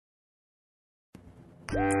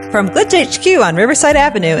From Glitch HQ on Riverside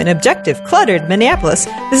Avenue in objective, cluttered Minneapolis,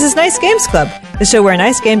 this is Nice Games Club, the show where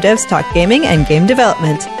nice game devs talk gaming and game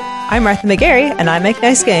development. I'm Martha McGarry, and I make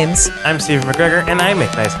nice games. I'm Stephen McGregor, and I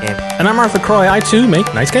make nice games. And I'm Arthur Croy. I, too,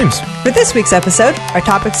 make nice games. For this week's episode, our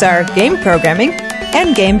topics are game programming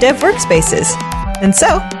and game dev workspaces. And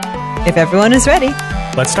so, if everyone is ready,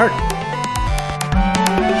 let's start.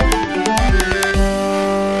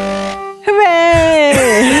 Hooray!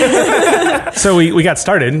 So we got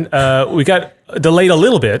started. We got delayed a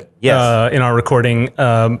little bit in our recording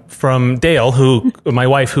from Dale, my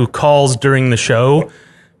wife, who calls during the show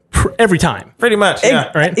every time. Pretty much,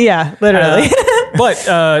 yeah. Right? Yeah, literally.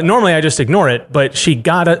 But normally I just ignore it, but she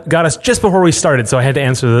got us just before we started, so I had to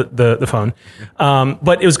answer the phone.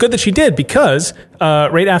 But it was good that she did, because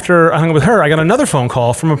right after I hung up with her, I got another phone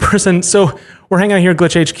call from a person. So we're hanging out here at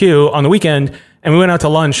Glitch HQ on the weekend, and we went out to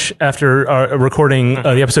lunch after recording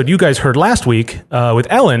the episode you guys heard last week with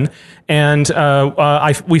Ellen, and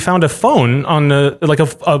we found a phone on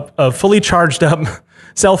a fully charged up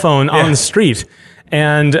cell phone on the street.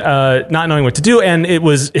 And not knowing what to do, and it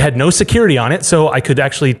had no security on it, so I could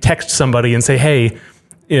actually text somebody and say, "Hey,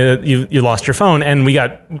 you lost your phone." And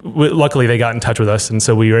luckily they got in touch with us, and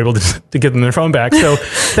so we were able to give them their phone back. So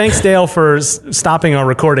thanks, Dale, for stopping our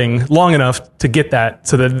recording long enough to get that,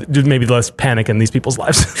 so that there'd maybe less panic in these people's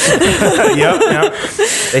lives. Yep.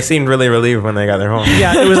 They seemed really relieved when they got their phone.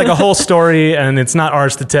 Yeah, it was like a whole story, and it's not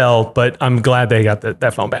ours to tell, but I'm glad they got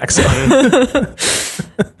that phone back. So.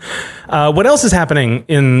 What else is happening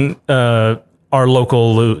in our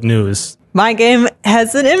local news? My game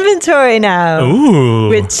has an inventory now. Ooh.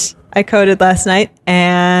 Which I coded last night,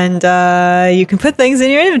 and you can put things in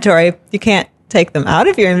your inventory. You can't take them out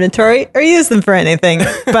of your inventory or use them for anything,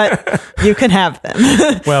 but you can have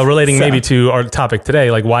them. Well, relating maybe to our topic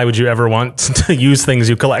today, like, why would you ever want to use things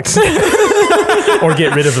you collect or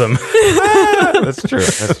get rid of them? That's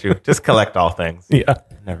true. Just collect all things. Yeah.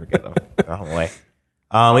 Never get them away.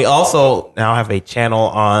 We also now have a channel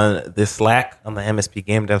on the Slack, on the MSP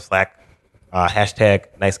Game Dev Slack, hashtag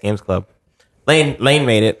Nice Games Club. Lane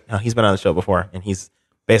made it. He's been on the show before, and he's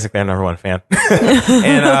basically our number one fan.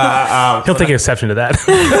 And he'll take exception to that.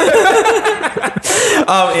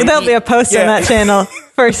 There'll be a post on that channel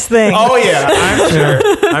first thing. Oh yeah,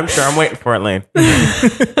 I'm sure. I'm waiting for it, Lane.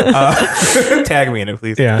 Tag me in it,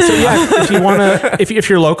 please. Yeah. So if you want to, if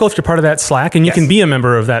you're local, if you're part of that Slack, and you can be a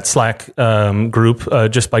member of that Slack group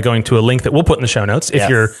just by going to a link that we'll put in the show notes. If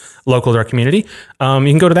you're local to our community, you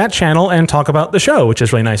can go to that channel and talk about the show, which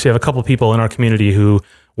is really nice. We have a couple people in our community who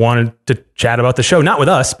wanted to chat about the show, not with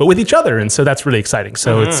us, but with each other. And so that's really exciting.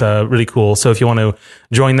 So it's really cool. So if you want to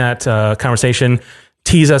join that conversation,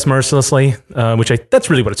 tease us mercilessly, that's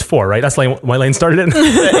really what it's for, right? That's like why Lane started it.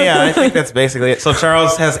 Yeah, I think that's basically it. So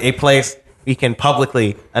Charles has a place we can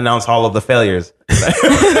publicly announce all of the failures on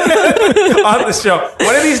the show.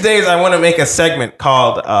 One of these days, I want to make a segment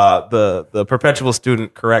called the Perpetual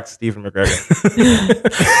Student Corrects Stephen McGregor.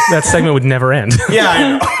 That segment would never end. Yeah,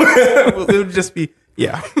 I know. It would just be,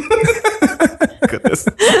 Goodness.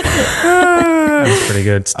 That's pretty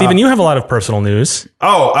good. Stephen, you have a lot of personal news.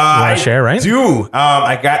 I share, right? do.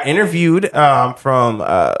 I got interviewed from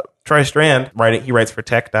Troy Strand. He writes for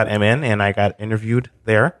tech.mn, and I got interviewed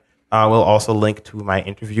there. We'll also link to my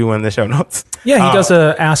interview in the show notes. Yeah, he does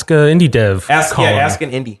a Ask a Indie Dev column. Ask an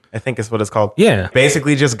Indie, I think is what it's called. Yeah.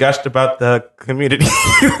 Basically just gushed about the community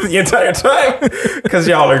the entire time, because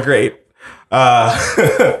y'all are great.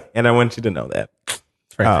 And I want you to know that.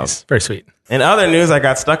 Very nice. Very sweet. In other news, I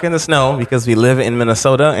got stuck in the snow because we live in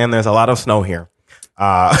Minnesota and there's a lot of snow here.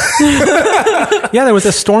 Yeah, there was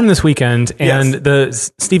a storm this weekend, and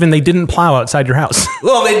Stephen, they didn't plow outside your house.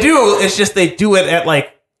 Well, they do. It's just they do it at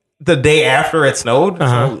like the day after it snowed.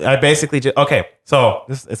 So I basically so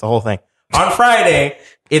it's a whole thing. On Friday,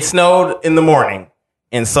 it snowed in the morning,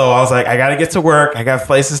 and so I was like, I got to get to work. I got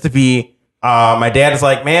places to be. My dad is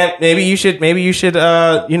like, man, maybe you should,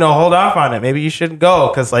 hold off on it. Maybe you shouldn't go,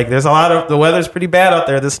 because like there's the weather's pretty bad out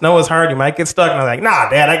there. The snow is hard. You might get stuck. And I was like, nah,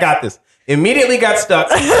 Dad, I got this. Immediately got stuck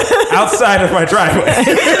outside of my driveway.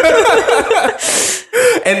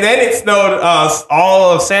 And then it snowed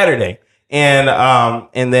all of Saturday. And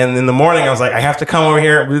then in the morning, I was like, I have to come over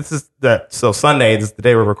here. So Sunday, this is the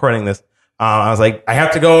day we're recording this. I was like, I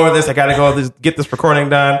have to go over this. I got to go get this recording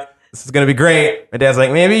done. This is going to be great. My dad's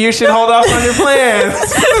like, maybe you should hold off on your plans.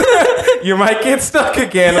 You might get stuck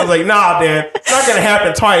again. I was like, nah, Dad, it's not going to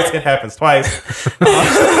happen twice. It happens twice.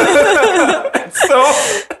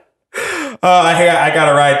 I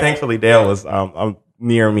got a ride. Thankfully, Dale was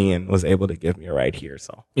near me and was able to give me a ride here.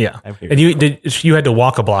 So Yeah. I'm here. And you had to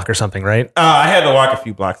walk a block or something, right? I had to walk a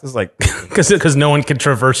few blocks. It's like, Because no one can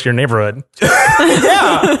traverse your neighborhood.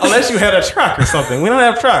 yeah, unless you had a truck or something. We don't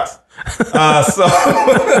have trucks. So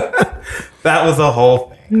that was a whole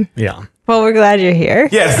thing. Yeah. Well, we're glad you're here.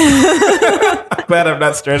 Yes. I'm glad I'm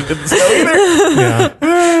not stranded in the snow either.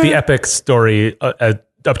 Yeah. The epic story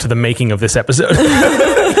up to the making of this episode.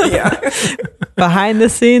 Yeah. Behind the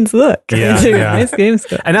scenes look. Yeah, into yeah. Nice Games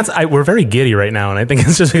Club. And we're very giddy right now. And I think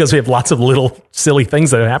it's just because we have lots of little silly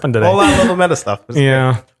things that have happened today. A whole lot of little meta stuff.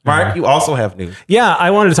 Yeah. Mark, you also have news. Yeah, I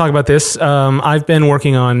wanted to talk about this. I've been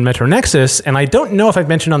working on Metro Nexus, and I don't know if I've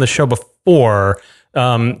mentioned on the show before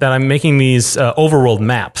that I'm making these overworld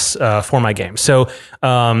maps for my game. So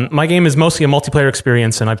my game is mostly a multiplayer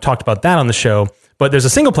experience, and I've talked about that on the show. But there's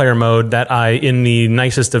a single player mode that in the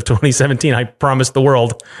nicest of 2017, I promised the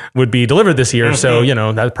world would be delivered this year. So,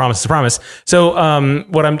 that promise is a promise. So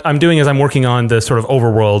what I'm doing is I'm working on the sort of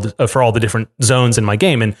overworld for all the different zones in my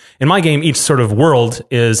game. And in my game, each sort of world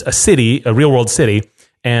is a city, a real world city.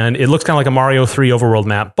 And it looks kind of like a Mario 3 overworld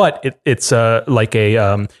map, but it's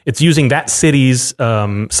it's using that city's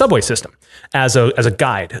subway system as a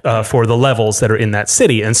guide for the levels that are in that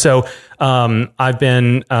city. And so and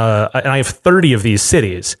I have 30 of these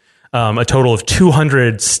cities, a total of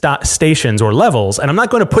 200 stations or levels. And I'm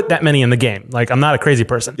not going to put that many in the game. Like, I'm not a crazy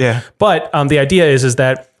person. Yeah. But the idea is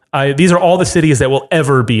that these are all the cities that will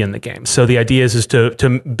ever be in the game. So the idea is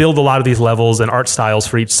to build a lot of these levels and art styles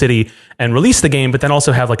for each city and release the game, but then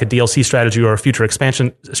also have like a DLC strategy or a future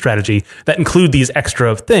expansion strategy that include these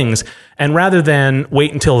extra things. And rather than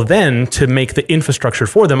wait until then to make the infrastructure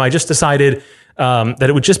for them, I just decided that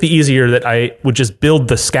it would just be easier that I would just build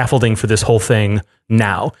the scaffolding for this whole thing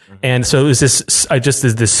now. And so it was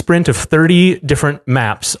this sprint of 30 different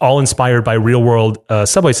maps, all inspired by real world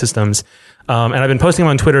subway systems. And I've been posting them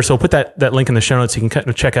on Twitter, so I'll put that link in the show notes. You can kind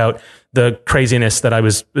of check out the craziness that I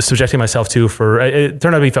was subjecting myself to for, it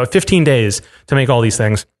turned out to be about 15 days to make all these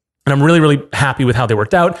things. And I'm really, really happy with how they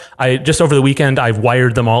worked out. Just over the weekend, I've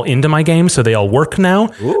wired them all into my game, so they all work now.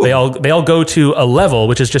 Ooh. They all go to a level,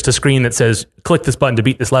 which is just a screen that says, click this button to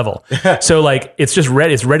beat this level. So like, it's just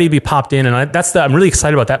ready. It's ready to be popped in. And I'm really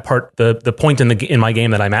excited about that part, the point in my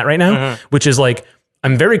game that I'm at right now, which is like,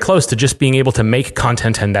 I'm very close to just being able to make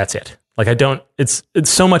content and that's it. Like it's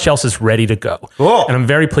so much else is ready to go. Cool. And I'm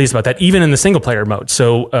very pleased about that, even in the single player mode.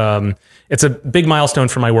 So it's a big milestone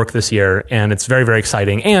for my work this year, and it's very, very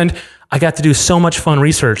exciting. And I got to do so much fun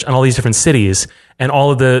research on all these different cities and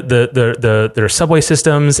all of their subway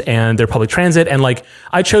systems and their public transit. And like,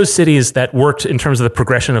 I chose cities that worked in terms of the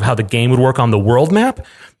progression of how the game would work on the world map.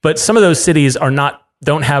 But some of those cities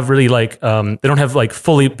don't have really they don't have like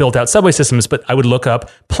fully built out subway systems, but I would look up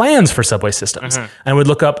plans for subway systems and I would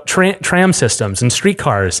look up tram systems and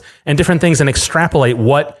streetcars and different things and extrapolate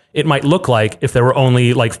what it might look like if there were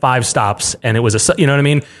only like 5 stops and it was you know what I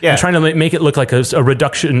mean? Yeah. I'm trying to make it look like a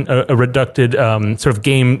reducted sort of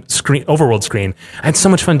game screen, overworld screen. I had so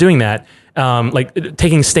much fun doing that. Like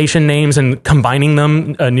taking station names and combining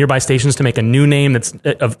them, nearby stations to make a new name that's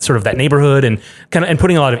of sort of that neighborhood and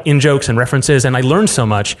putting a lot of in-jokes and references. And I learned so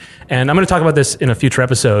much. And I'm going to talk about this in a future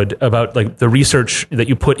episode about like the research that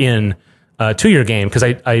you put in to your game, because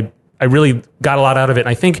I really got a lot out of it.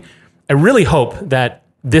 And I really hope that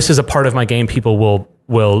this is a part of my game people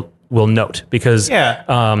will note, because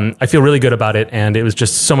I feel really good about it, and it was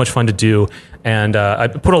just so much fun to do, and I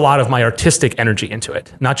put a lot of my artistic energy into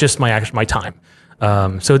it, not just my time.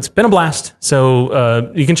 So it's been a blast.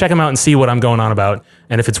 So you can check them out and see what I'm going on about,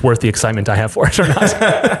 and if it's worth the excitement I have for it or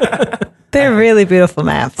not. They're really beautiful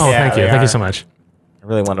maps. Oh, Yeah, thank you. they Thank are. you so much. I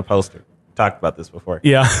really want a poster. Talked about this before.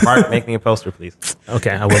 Yeah. Mark, make me a poster, please.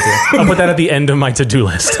 Okay, I will do. I'll put that at the end of my to-do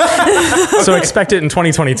list. So expect it in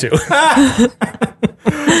 2022.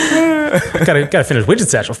 Gotta finish Widget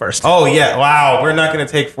Satchel first. Oh, yeah. Wow. We're not going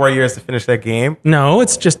to take 4 years to finish that game. No,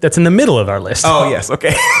 that's in the middle of our list. Oh, yes.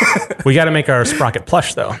 Okay. We got to make our Sprocket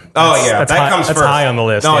plush, though. That comes first. That's high on the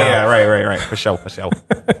list. Oh, yeah. Right. For sure. All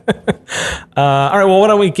right, well, why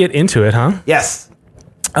don't we get into it, huh? Yes.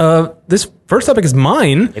 This first topic is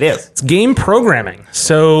mine. It is. It's game programming.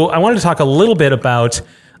 So I wanted to talk a little bit about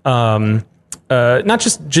not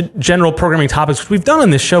just general programming topics, which we've done on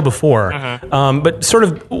this show before, but sort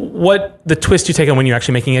of what the twist you take on when you're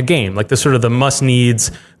actually making a game, like the sort of the must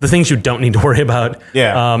needs, the things you don't need to worry about.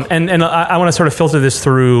 Yeah. And I want to sort of filter this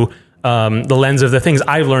through the lens of the things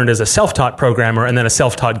I've learned as a self-taught programmer and then a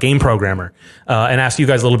self-taught game programmer, and ask you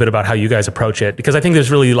guys a little bit about how you guys approach it, because I think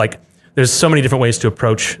there's really like there's so many different ways to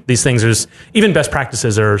approach these things. There's even best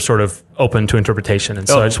practices are sort of open to interpretation. And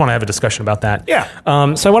so I just want to have a discussion about that. Yeah.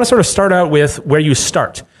 So I want to sort of start out with where you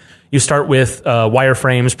start. You start with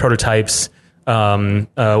wireframes, prototypes,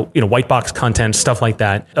 white box content, stuff like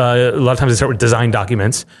that. A lot of times I start with design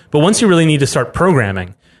documents. But once you really need to start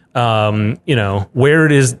programming, where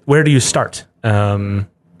do you start?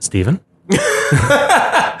 Stephen?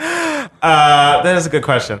 That is a good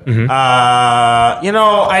question. Mm-hmm.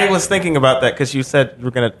 I was thinking about that because you said you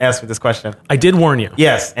were going to ask me this question. I did warn you.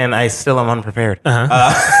 Yes, and I still am unprepared.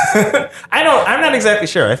 Uh-huh. I'm not exactly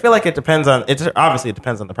sure. I feel like it depends on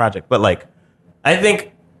the project, but like, I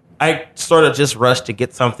think I sort of just rush to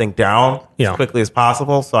get something down as quickly as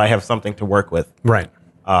possible, so I have something to work with. Right.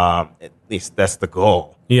 At least that's the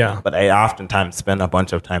goal. Yeah. But I oftentimes spend a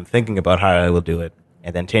bunch of time thinking about how I will do it,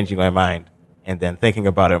 and then changing my mind, and then thinking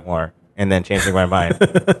about it more, and then changing my mind,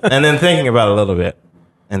 and then thinking about it a little bit,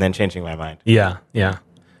 and then changing my mind. Yeah. And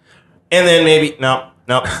then maybe, no,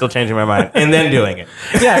 still changing my mind, and then doing it.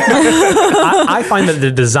 Yeah. I find that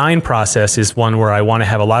the design process is one where I want to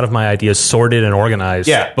have a lot of my ideas sorted and organized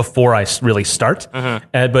before I really start.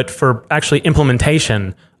 Mm-hmm. But for actually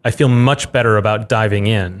implementation, I feel much better about diving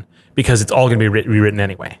in because it's all going to be rewritten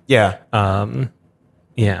anyway. Yeah.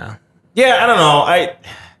 Yeah. Yeah, I don't know.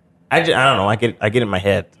 I don't know. I get in my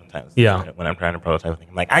head sometimes. Yeah. When I'm trying to prototype,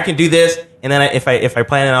 I'm like, I can do this, and then if I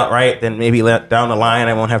plan it out right, then maybe down the line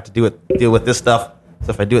I won't have to deal with this stuff. So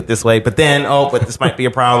if I do it this way, but this might be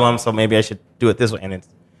a problem, so maybe I should do it this way, and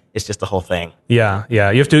it's just the whole thing. Yeah.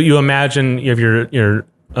 You imagine you have your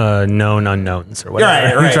known unknowns or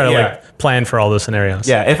whatever. Right. You try to plan for all those scenarios.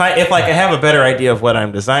 Yeah. If I have a better idea of what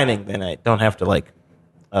I'm designing, then I don't have to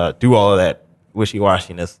do all of that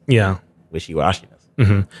wishy-washiness. Yeah. Wishy-washiness.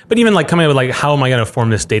 Mm-hmm. But even coming up with how am I going to form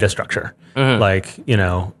this data structure? Mm-hmm.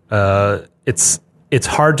 It's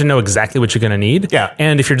hard to know exactly what you're going to need. Yeah.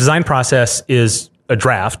 And if your design process is a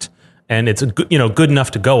draft and it's good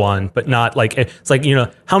enough to go on, but not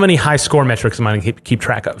how many high score metrics am I going to keep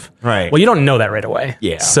track of? Right. Well, you don't know that right away.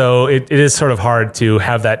 Yeah. So it is sort of hard to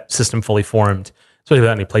have that system fully formed, especially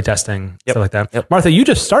without any playtesting, stuff like that. Yep. Martha, you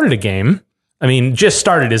just started a game. I mean, just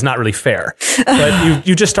started is not really fair, but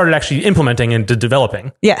you just started actually implementing and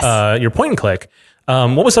developing. Yes. Your point and click.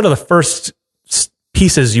 What was sort of the first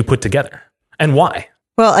pieces you put together, and why?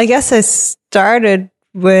 Well, I guess I started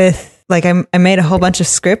with I made a whole bunch of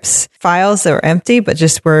scripts files that were empty, but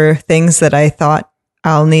just were things that I thought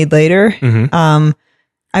I'll need later. Mm-hmm.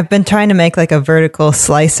 I've been trying to make a vertical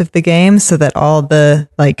slice of the game so that all the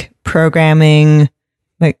programming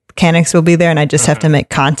mechanics will be there, and I just have to make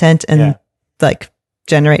content and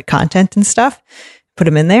generate content and stuff, put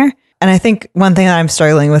them in there. And I think one thing that I'm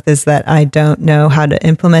struggling with is that I don't know how to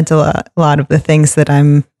implement a lot of the things that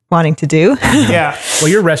I'm wanting to do. Yeah.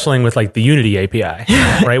 Well, you're wrestling with the Unity API,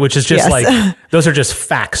 right? Which is just those are just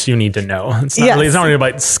facts you need to know. It's not really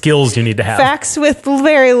about skills you need to have. Facts with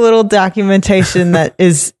very little documentation that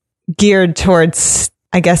is geared towards,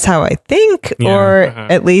 I guess, how I think, or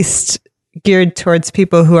at least geared towards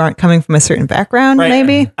people who aren't coming from a certain background,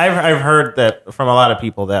 maybe. I've heard that from a lot of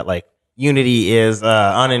people that Unity is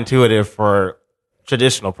unintuitive for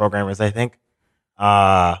traditional programmers, I think.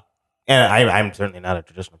 And I'm certainly not a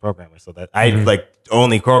traditional programmer, so that I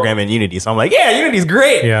only program in Unity. So I'm like, yeah, Unity's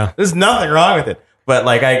great. Yeah. There's nothing wrong with it. But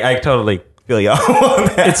I totally feel you on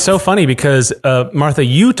that. It's so funny because Martha,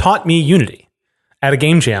 you taught me Unity at a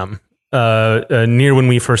game jam near when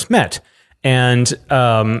we first met. And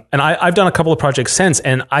I've done a couple of projects since,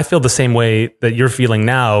 and I feel the same way that you're feeling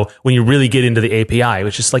now when you really get into the API,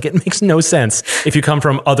 which is it makes no sense if you come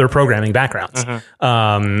from other programming backgrounds.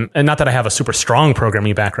 And not that I have a super strong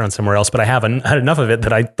programming background somewhere else, but I have had enough of it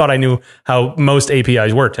that I thought I knew how most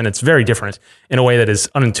APIs worked, and it's very different in a way that is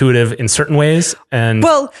unintuitive in certain ways and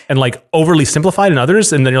overly simplified in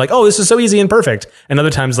others. And then you're oh, this is so easy and perfect. And other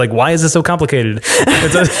times why is this so complicated?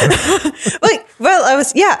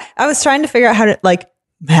 I was trying to figure out how to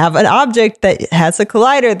have an object that has a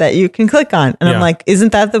collider that you can click on. And I'm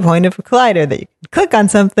isn't that the point of a collider, that you can click on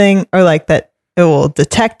something or that it will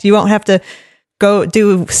detect? You won't have to go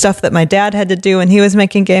do stuff that my dad had to do when he was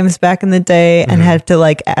making games back in the day and had to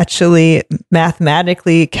actually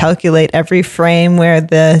mathematically calculate every frame where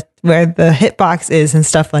the hitbox is and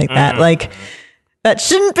stuff like that. That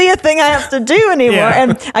shouldn't be a thing I have to do anymore. Yeah.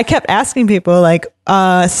 And I kept asking people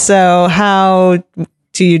so how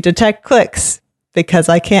do you detect clicks? Because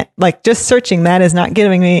I can't, just searching that is not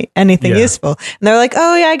giving me anything useful. And they're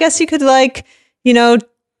oh yeah, I guess you could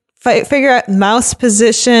figure out mouse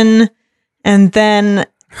position and then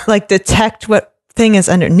detect what thing is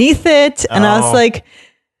underneath it. And I was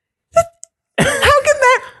how can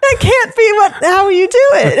that that can't be how you do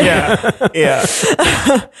it.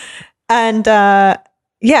 Yeah. And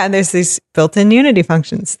and there's these built-in Unity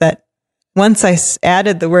functions that once I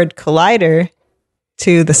added the word collider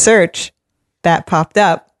to the search, that popped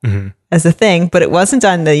up as a thing, but it wasn't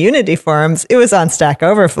on the Unity forums. It was on Stack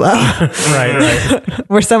Overflow. right.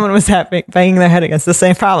 Where someone was banging their head against the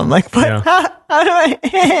same problem. Like, what? Yeah. How do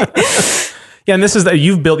I? Yeah, and this is that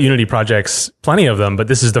you've built Unity projects, plenty of them, but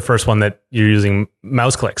this is the first one that you're using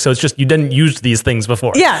mouse click. So it's just you didn't use these things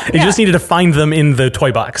before. Yeah, you just needed to find them in the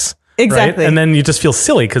toy box. Exactly. Right? And then you just feel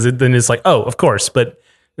silly because then it's like, oh, of course, but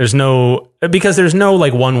there's no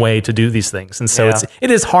like one way to do these things, and so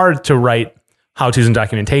it is hard to write how-tos and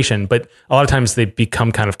documentation, but a lot of times they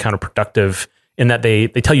become kind of counterproductive in that they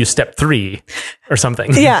tell you step 3 or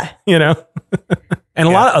something. Yeah. You know? And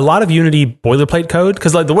a lot of Unity boilerplate code,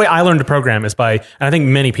 because like the way I learned to program is by, and I think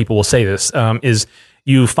many people will say this, is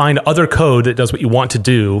you find other code that does what you want to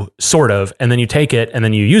do, sort of, and then you take it and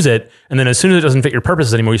then you use it, and then as soon as it doesn't fit your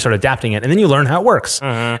purposes anymore, you start adapting it, and then you learn how it works.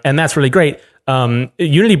 And that's really great.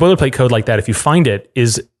 Unity boilerplate code like that, if you find it,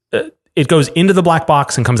 is it goes into the black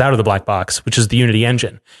box and comes out of the black box, which is the Unity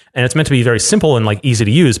engine. And it's meant to be very simple and like easy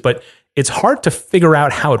to use, but it's hard to figure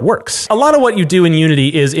out how it works. A lot of what you do in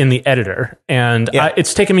Unity is in the editor. And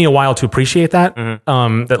it's taken me a while to appreciate that,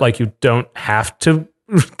 that like you don't have to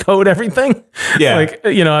code everything. Yeah. Like,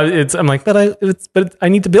 you know, I'm like, but I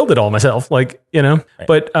need to build it all myself. Like, you know,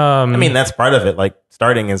 but, I mean, that's part of it. Like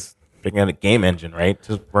starting is figuring out a game engine, right?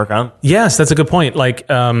 To work on. Yes, that's a good point. Like,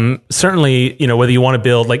 certainly, you know, whether you want to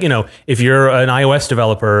build, like, you know, if you're an iOS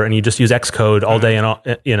developer and you just use Xcode all day and all,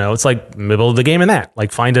 you know, it's like build the game in that.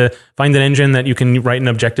 Like, find an engine that you can write in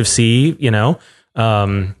Objective C. You know,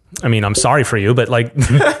 I mean, I'm sorry for you, but like,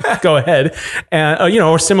 go ahead. And you know,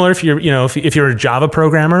 or similar if you're, you know, if you're a Java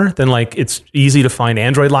programmer, then like it's easy to find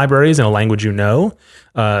Android libraries in a language you know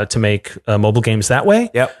to make mobile games that way.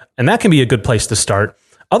 Yep. And that can be a good place to start.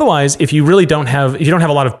 Otherwise, if you don't have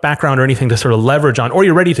a lot of background or anything to sort of leverage on, or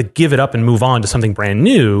you're ready to give it up and move on to something brand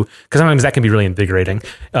new, because sometimes that can be really invigorating.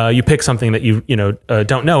 You pick something that you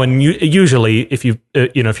don't know, and usually if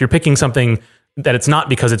if you're picking something that it's not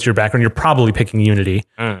because it's your background, you're probably picking Unity,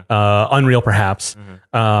 Unreal perhaps,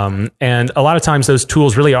 and a lot of times those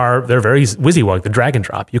tools they're very WYSIWYG, the drag and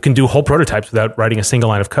drop. You can do whole prototypes without writing a single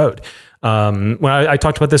line of code. When I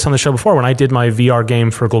talked about this on the show before, when I did my VR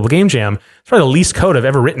game for Global Game Jam, it's probably the least code I've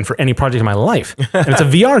ever written for any project in my life. And it's a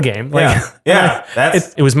VR game. Like,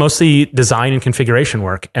 it was mostly design and configuration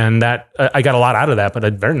work. And that I got a lot out of that,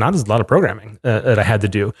 but not as a lot of programming that I had to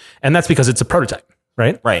do. And that's because it's a prototype,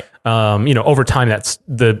 right? Right. Over time, that's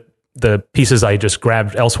the pieces I just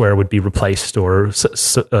grabbed elsewhere would be replaced or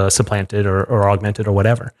supplanted or augmented or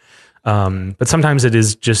whatever. But sometimes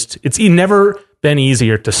it's never been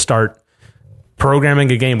easier to start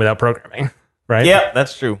programming a game without programming, right? Yeah,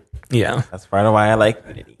 that's true. Yeah. That's part of why I like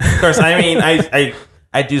Unity. Of course, I mean,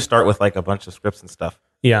 I do start with like a bunch of scripts and stuff.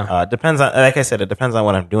 Yeah. Depends on, like I said, it depends on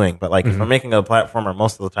what I'm doing. But like if I'm making a platformer,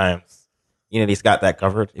 most of the times, Unity's got that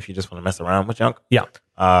covered if you just want to mess around with junk. Yeah.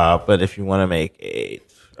 But if you want to make a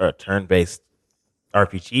turn-based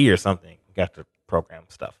RPG or something, you have to program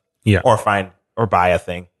stuff. Yeah. Or buy a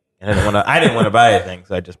thing. And I didn't want to buy a thing,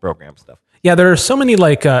 so I just programmed stuff. Yeah, there are so many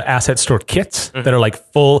like asset store kits that are like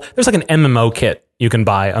full. There's like an MMO kit you can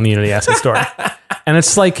buy on the Unity Asset Store, and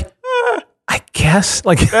it's like, I guess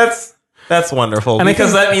like that's wonderful, and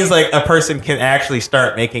because that means like a person can actually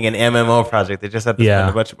start making an MMO project. They just have to spend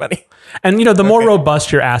a bunch of money. And the more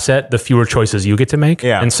robust your asset, the fewer choices you get to make.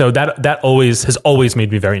 Yeah. And so that has always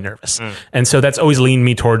made me very nervous. And so that's always leaned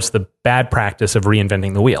me towards the bad practice of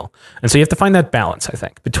reinventing the wheel. And so you have to find that balance, I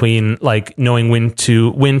think, between like knowing when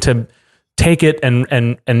to take it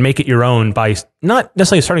and make it your own by not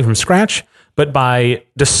necessarily starting from scratch, but by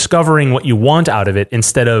discovering what you want out of it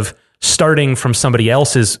instead of starting from somebody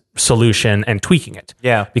else's solution and tweaking it.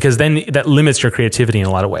 Yeah. Because then that limits your creativity in a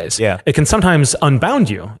lot of ways. Yeah. It can sometimes unbound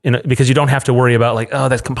you because you don't have to worry about like, oh,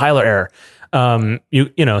 that's compiler error.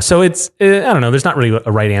 So it's, I don't know, there's not really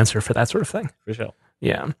a right answer for that sort of thing. For sure.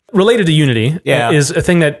 Yeah. Related to Unity is a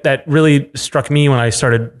thing that really struck me when I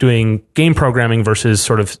started doing game programming versus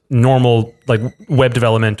sort of normal like web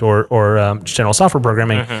development or just general software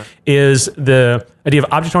programming is the idea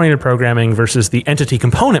of object-oriented programming versus the entity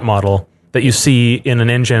component model that you see in an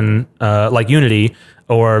engine like Unity,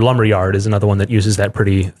 or Lumberyard is another one that uses that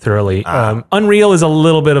pretty thoroughly. Unreal is a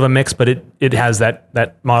little bit of a mix, but it has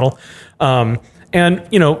that model. And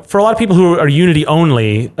for a lot of people who are Unity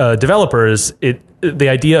only developers, the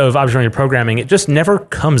idea of object-oriented programming, it just never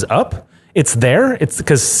comes up. It's there. It's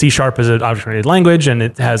because C# is an object-oriented language, and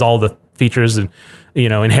it has all the features and,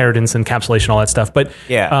 inheritance, encapsulation, all that stuff. But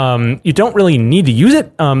Yeah. you don't really need to use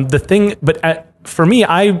it. For me,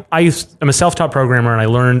 I am a self-taught programmer, and I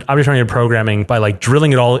learned object-oriented programming by like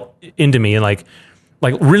drilling it all into me and like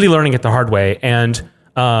really learning it the hard way.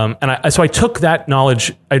 So I took that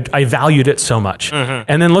knowledge, I valued it so much.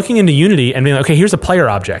 And then looking into Unity and being like, okay, here's a player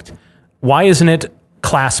object. Why isn't it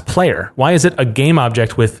class player? Why is it a game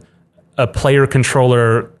object with a player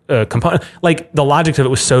controller component? Like the logic of it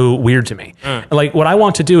was so weird to me. Like what I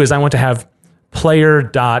want to do is I want to have player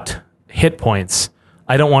dot hit points.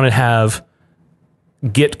 I don't want to have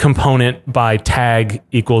get component by tag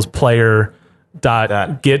equals player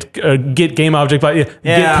dot get game object by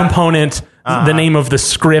get component, the name of the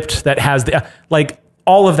script that has the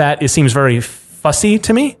all of that. It seems very fussy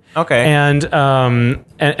to me. Okay.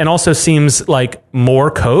 And also seems like more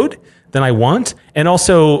code than I want. And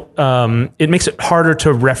also it makes it harder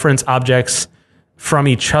to reference objects from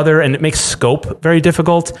each other, and it makes scope very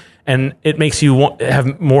difficult. And it makes you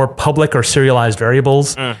have more public or serialized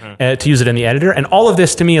variables to use it in the editor. And all of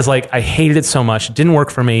this to me is like, I hated it so much. It didn't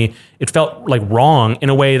work for me. It felt like wrong in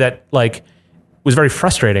a way that like was very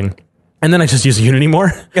frustrating. And then I just use Unity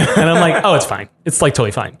more. And I'm like, oh, it's fine. It's like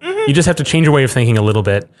totally fine. You just have to change your way of thinking a little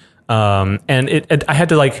bit. I had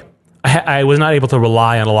to like, I was not able to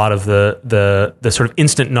rely on a lot of the sort of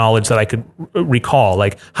instant knowledge that I could recall.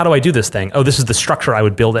 Like, how do I do this thing? Oh, this is the structure I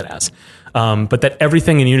would build it as. But that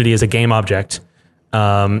everything in Unity is a game object,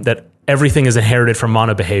 that everything is inherited from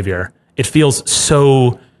mono behavior. It feels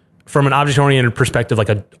so, from an object-oriented perspective, like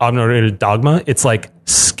an object-oriented dogma, it's like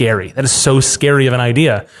scary. That is so scary of an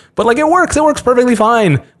idea. But like it works perfectly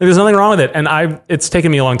fine. Like, there's nothing wrong with it. And it's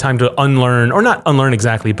taken me a long time to unlearn, or not unlearn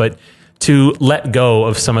exactly, but to let go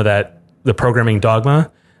of some of the programming dogma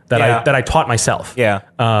that I taught myself. Yeah.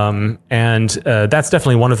 That's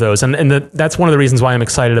definitely one of those. And that's one of the reasons why I'm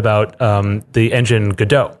excited about the engine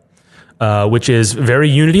Godot, which is very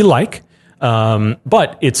Unity-like,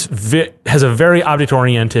 but has a very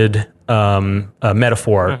object-oriented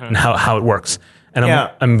metaphor and how it works. And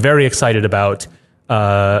I'm very excited about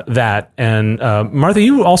that. And Martha,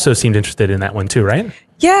 you also seemed interested in that one too, right?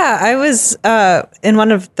 Yeah, I was in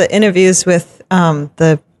one of the interviews with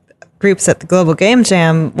the groups at the Global Game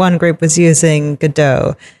Jam. One group was using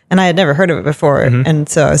Godot, and I had never heard of it before. And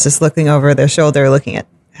so I was just looking over their shoulder, looking at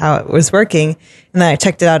how it was working. And then I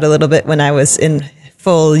checked it out a little bit when I was in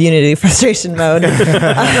full Unity frustration mode.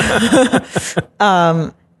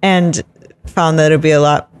 And found that it would be a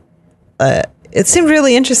lot, it seemed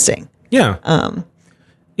really interesting. Yeah.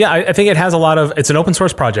 I think it has it's an open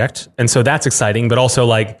source project. And so that's exciting, but also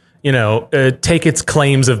like, take its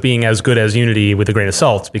claims of being as good as Unity with a grain of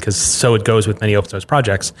salt, because so it goes with many open source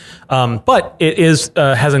projects. But it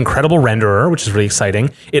has an incredible renderer, which is really exciting.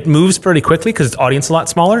 It moves pretty quickly because its audience is a lot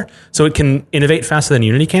smaller, so it can innovate faster than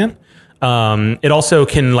Unity can. It also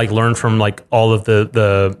can like learn from like all of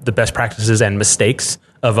the best practices and mistakes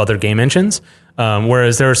of other game engines.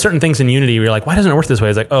 Whereas there are certain things in Unity where you're like, why doesn't it work this way?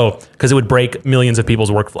 It's like, oh, because it would break millions of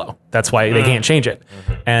people's workflow. That's why they can't change it.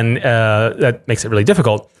 And that makes it really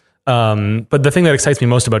difficult. But the thing that excites me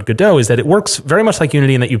most about Godot is that it works very much like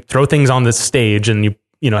Unity in that you throw things on this stage and you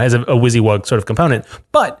has a WYSIWYG sort of component.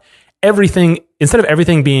 But instead of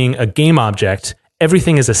everything being a game object,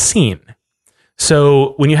 everything is a scene.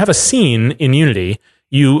 So when you have a scene in Unity,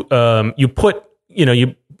 you put,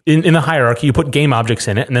 in the hierarchy, you put game objects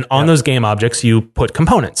in it, and then on those game objects, you put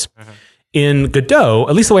components. In Godot,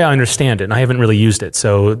 at least the way I understand it, and I haven't really used it,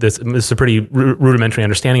 so this is a pretty rudimentary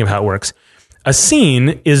understanding of how it works. A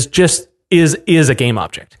scene is a game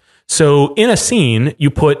object. So in a scene, you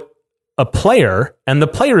put a player, and the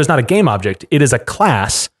player is not a game object. It is a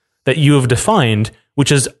class that you have defined,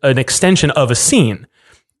 which is an extension of a scene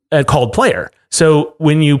called player. So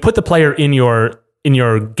when you put the player in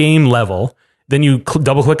your game level, then you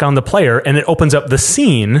double click on the player and it opens up the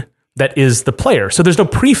scene that is the player. So there's no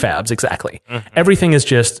prefabs exactly. Everything is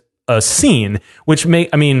just a scene, which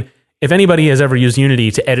if anybody has ever used Unity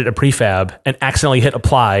to edit a prefab and accidentally hit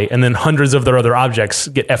apply and then hundreds of their other objects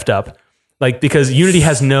get effed up, because Unity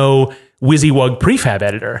has no WYSIWYG prefab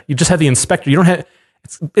editor. You just have the inspector. You don't have,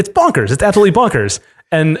 it's bonkers. It's absolutely bonkers.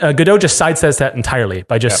 And Godot just sidesteps that entirely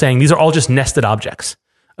by just saying these are all just nested objects.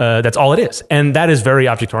 That's all it is. And that is very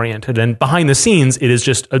object oriented. And behind the scenes, it is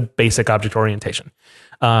just a basic object orientation.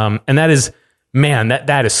 And that is,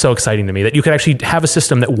 that is so exciting to me that you could actually have a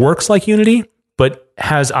system that works like Unity, but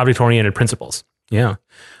has object oriented principles. Yeah.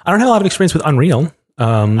 I don't have a lot of experience with Unreal.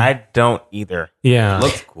 I don't either. Yeah. It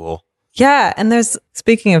looks cool. Yeah, and there's,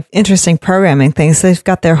 speaking of interesting programming things, they've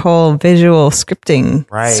got their whole visual scripting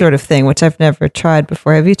sort of thing, which I've never tried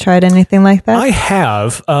before. Have you tried anything like that? I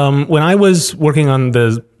have. When I was working on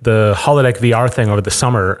the holodeck VR thing over the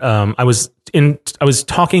summer, I was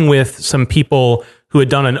talking with some people who had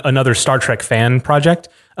done another Star Trek fan project,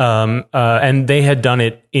 and they had done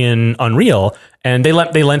it in Unreal, and they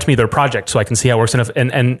lent me their project so I can see how it works,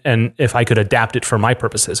 and if I could adapt it for my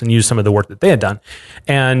purposes and use some of the work that they had done,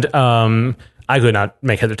 and I could not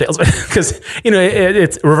make heads or tails because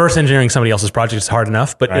it's reverse engineering somebody else's project is hard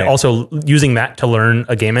enough, but also using that to learn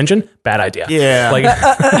a game engine, bad idea. Yeah, like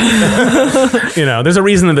there's a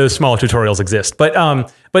reason that those small tutorials exist. But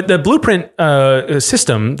the Blueprint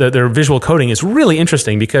system, their visual coding is really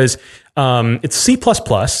interesting because it's C++,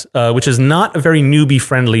 which is not a very newbie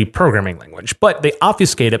friendly programming language, but they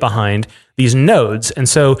obfuscate it behind these nodes, and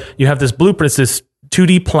so you have this blueprint, it's this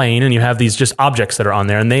 2D plane, and you have these just objects that are on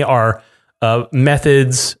there, and they are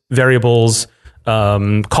methods, variables,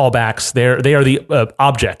 callbacks. They are the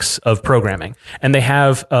objects of programming, and they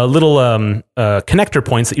have little connector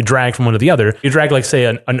points that you drag from one to the other. You drag, like, say,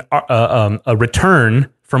 a return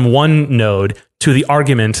from one node to the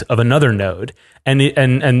argument of another node, and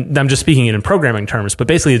I'm just speaking it in programming terms, but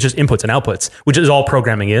basically it's just inputs and outputs, which is all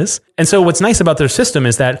programming is. And so what's nice about their system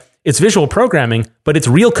is that it's visual programming, but it's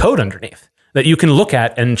real code underneath that you can look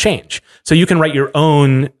at and change. So you can write your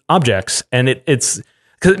own objects, and it's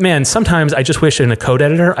because, man, sometimes I just wish in a code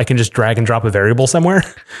editor I can just drag and drop a variable somewhere.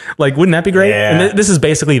 Like, wouldn't that be great? Yeah. And this is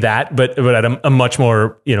basically that, but at a much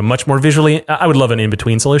more visually. I would love an in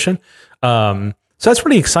between solution. So that's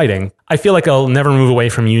pretty exciting. I feel like I'll never move away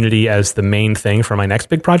from Unity as the main thing for my next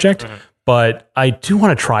big project, but I do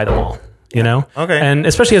want to try them all. Okay. And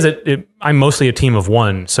especially as I'm mostly a team of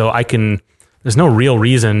one, so there's no real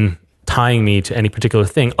reason tying me to any particular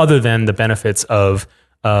thing other than the benefits of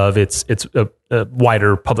its a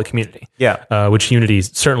wider public community. Yeah. Which Unity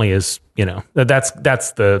certainly is. That's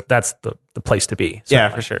the place to be. Yeah,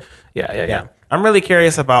 for sure. Yeah. I'm really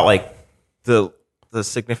curious about like the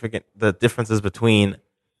differences between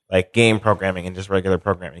like game programming and just regular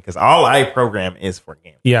programming, because all I program is for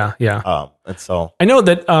games. Yeah. And so I know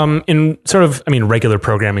that in sort of, regular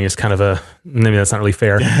programming is kind of maybe that's not really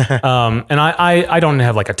fair. And I don't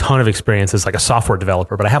have like a ton of experience as like a software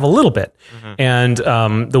developer, but I have a little bit. And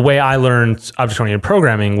the way I learned object-oriented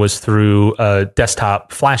programming was through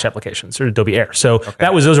desktop Flash applications or Adobe Air. So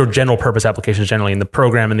those are general purpose applications generally, and the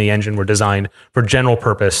program and the engine were designed for general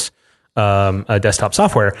purpose desktop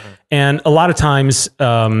software. And a lot of times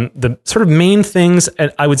the sort of main things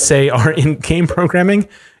I would say are in game programming,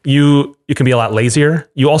 you can be a lot lazier.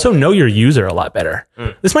 You also know your user a lot better.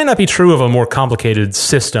 This might not be true of a more complicated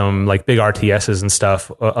system like big RTSs and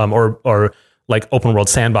stuff, or like open world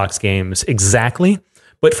sandbox games exactly,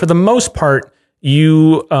 but for the most part,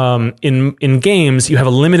 you in games you have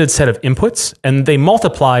a limited set of inputs, and they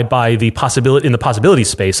multiply by the possibility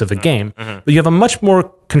space of the game. But you have a much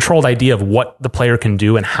more controlled idea of what the player can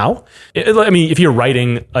do and how. If you're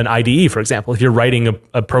writing an IDE, for example, if you're writing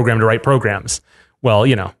a program to write programs, well,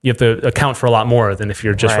 you have to account for a lot more than if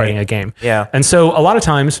you're just writing a game. Yeah. And so a lot of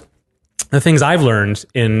times, the things I've learned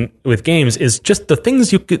with games is just the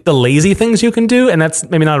lazy things you can do, and that's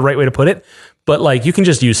maybe not a right way to put it, but like you can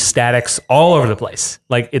just use statics all over the place.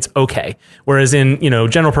 Like it's okay. Whereas in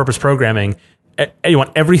general purpose programming, you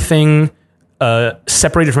want everything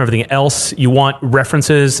separated from everything else. You want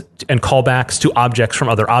references and callbacks to objects from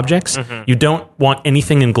other objects. You don't want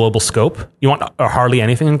anything in global scope. You want hardly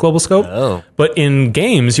anything in global scope. Oh. But in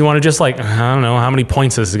games, you want to just like, I don't know, how many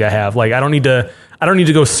points does this guy have? Like I don't need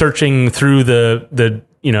to go searching through the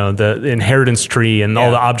inheritance tree and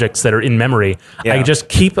all the objects that are in memory. I can just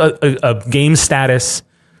keep a game status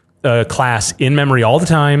class in memory all the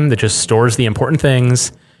time that just stores the important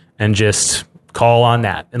things and just call on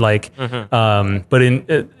that. And like, but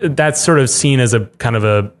that's sort of seen as a kind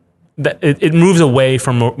of it moves away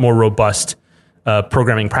from more robust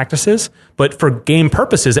programming practices. But for game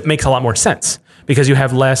purposes, it makes a lot more sense because you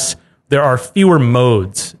have there are fewer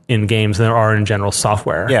modes in games than there are in general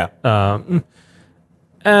software. Yeah.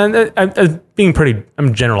 And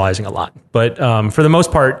I'm generalizing a lot, but for the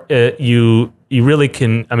most part, you really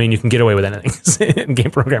can. You can get away with anything in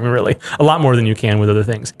game programming, really, a lot more than you can with other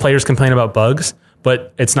things. Players complain about bugs,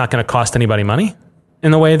 but it's not going to cost anybody money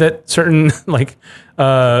in the way that certain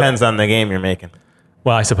depends on the game you're making.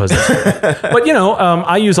 Well, I suppose that's true. But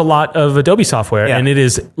I use a lot of Adobe software, and it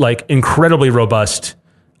is like incredibly robust.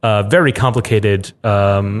 Very complicated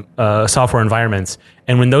software environments,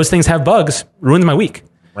 and when those things have bugs, ruins my week.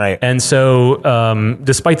 Right. And so,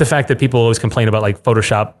 despite the fact that people always complain about like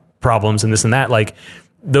Photoshop problems and this and that, like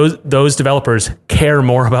those developers care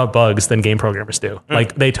more about bugs than game programmers do.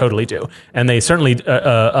 Like they totally do. And they certainly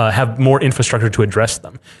have more infrastructure to address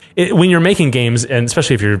them. When you're making games, and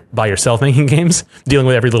especially if you're by yourself making games, dealing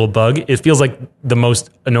with every little bug, it feels like the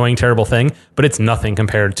most annoying, terrible thing, but it's nothing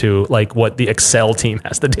compared to like what the Excel team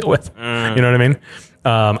has to deal with. You know what I mean?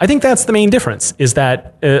 I think that's the main difference is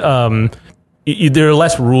that there are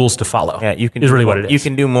less rules to follow. Yeah, you can is really what it is. You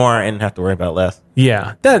can do more and have to worry about less.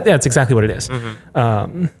 Yeah, that's exactly what it is.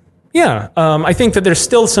 I think that there's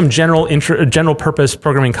still some general purpose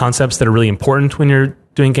programming concepts that are really important when you're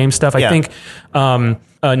doing game stuff. I think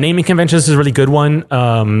naming conventions is a really good one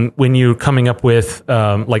when you're coming up with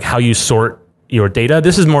like how you sort your data.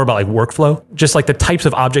 This is more about like workflow, just like the types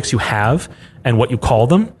of objects you have and what you call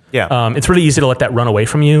them. Yeah. It's really easy to let that run away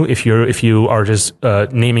from you if you are just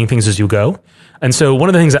naming things as you go. And so one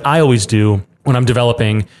of the things that I always do when I'm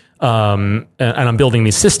developing and I'm building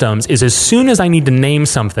these systems is as soon as I need to name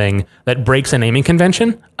something that breaks a naming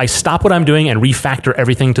convention, I stop what I'm doing and refactor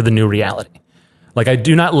everything to the new reality. Like I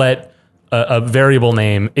do not let a variable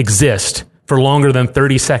name exist for longer than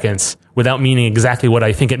 30 seconds without meaning exactly what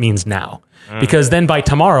I think it means now. Because then by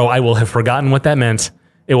tomorrow, I will have forgotten what that meant.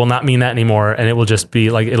 It will not mean that anymore. And it will just be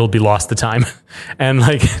like, it'll be lost to time. And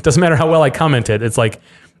like, it doesn't matter how well I commented. It's like,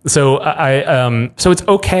 so so it's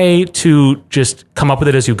okay to just come up with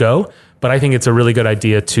it as you go. But I think it's a really good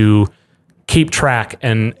idea to keep track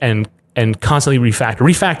and constantly refactor.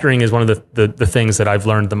 Refactoring is one of the things that I've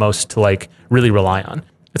learned the most to like really rely on.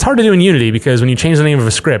 It's hard to do in Unity because when you change the name of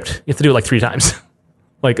a script, you have to do it like 3 times.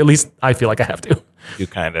 Like at least I feel like I have to. You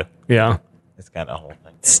kind of. Yeah. It's kind of a whole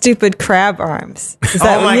thing. Stupid crab arms. Is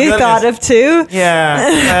that what you goodness. thought of too?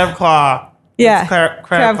 Yeah, crab claw. Yeah,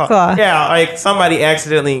 Crab claw. Yeah, like somebody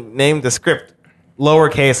accidentally named the script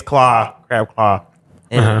lowercase claw, crab claw.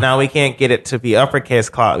 And now we can't get it to be uppercase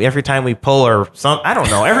claw. Every time we pull or I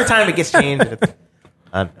don't know. Every time it gets changed, it's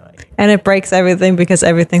annoying. And it breaks everything because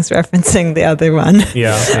everything's referencing the other one.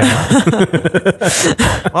 Yeah.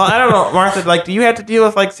 Well, I don't know, Martha, like, do you have to deal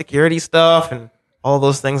with like security stuff and all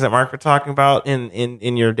those things that Mark were talking about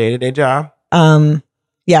in your day-to-day job?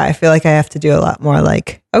 Yeah, I feel like I have to do a lot more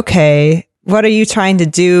like, okay, what are you trying to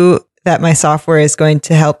do that my software is going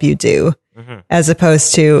to help you do? As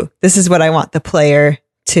opposed to, this is what I want the player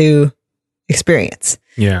to experience.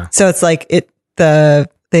 Yeah. So it's like the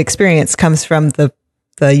experience comes from the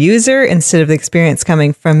user instead of the experience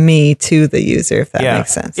coming from me to the user, if that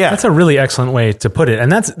makes sense. Yeah. That's a really excellent way to put it.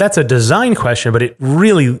 And that's a design question, but it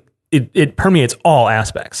really it permeates all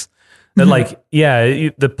aspects. That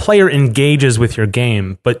the player engages with your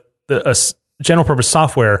game, but the general purpose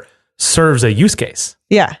software serves a use case.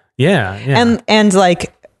 Yeah. Yeah. And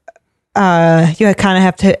like you kind of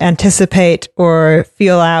have to anticipate or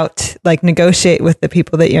feel out, like negotiate with the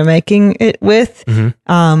people that you're making it with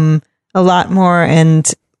a lot more,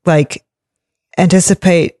 and like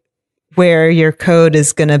anticipate where your code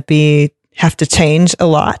is going to have to change a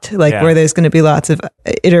lot, like where there's going to be lots of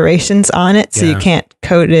iterations on it. So you can't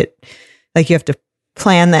code it. Like you have to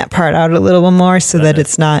plan that part out a little bit more so that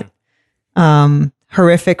it's not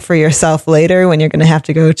horrific for yourself later when you're going to have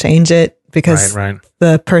to go change it because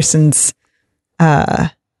the person's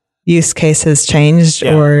use case has changed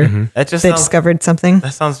or they discovered something.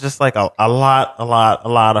 That sounds just like a lot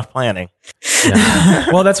of planning.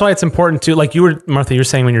 Yeah. Well, that's why it's important to, like Martha, you're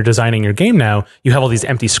saying when you're designing your game now, you have all these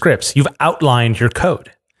empty scripts. You've outlined your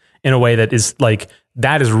code in a way that is like,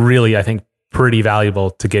 that is really, I think, pretty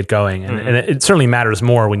valuable to get going. And, and it certainly matters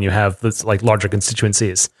more when you have this like larger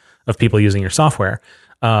constituencies of people using your software.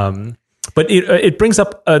 But it brings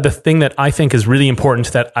up the thing that I think is really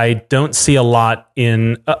important that I don't see a lot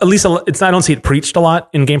in, at least I don't see it preached a lot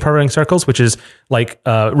in game programming circles, which is like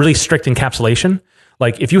really strict encapsulation.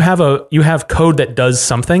 Like if you have code that does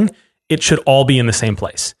something, it should all be in the same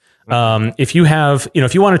place. If you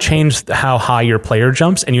want to change how high your player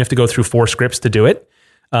jumps and you have to go through 4 scripts to do it,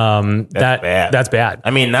 that's bad.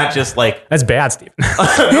 I mean, not just like that's bad, Steve.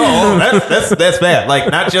 No, that's bad. Like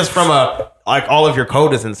not just from like all of your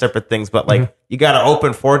code is in separate things, but like you got to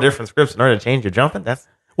open 4 different scripts in order to change your jumping. That's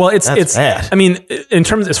bad. I mean,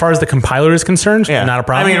 as far as the compiler is concerned, not a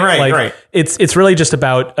problem. I mean, right. It's really just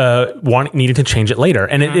about needing to change it later,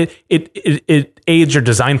 and it aids your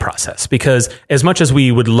design process because as much as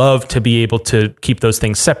we would love to be able to keep those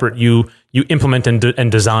things separate, you implement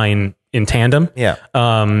and design in tandem. Yeah.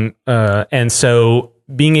 And so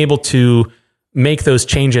being able to make those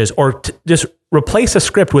changes or just replace a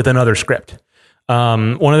script with another script.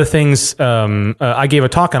 One of the things, I gave a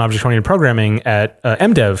talk on object-oriented programming at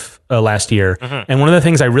MDev last year. And one of the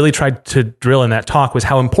things I really tried to drill in that talk was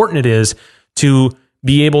how important it is to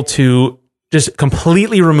be able to just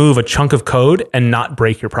completely remove a chunk of code and not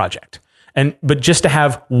break your project. But just to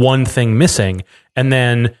have one thing missing and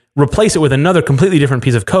then replace it with another completely different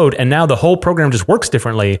piece of code, and now the whole program just works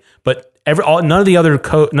differently. But none of the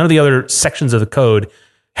other sections of the code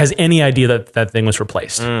has any idea that that thing was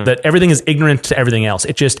replaced. That everything is ignorant to everything else.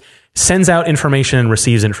 It just sends out information and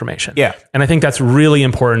receives information. Yeah, and I think that's really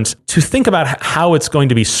important to think about how it's going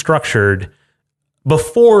to be structured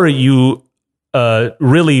before you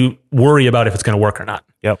really worry about if it's going to work or not.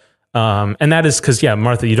 Yep. And that is because,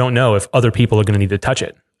 Martha, you don't know if other people are going to need to touch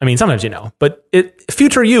it. I mean, sometimes you know, but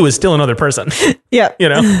future you is still another person. Yeah. You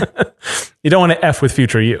know, you don't want to F with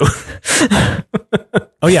future you.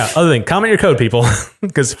 Oh yeah. Other thing, comment your code, people,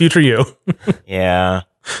 because future you. Yeah.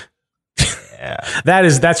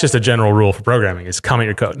 That's just a general rule for programming is comment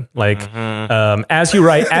your code. Like, as you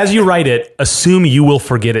write it, assume you will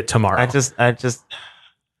forget it tomorrow.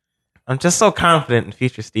 I'm just so confident in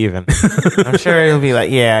future Steven. I'm sure he'll be like,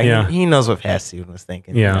 he knows what past Steven was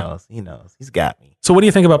thinking. Yeah. He knows. He's got me. So what do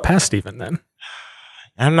you think about past Steven then?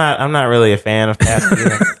 I'm not really a fan of past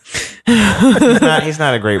Steven. He's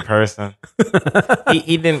not a great person.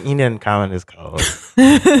 He didn't comment his code.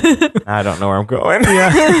 I don't know where I'm going.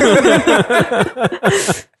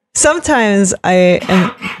 Sometimes I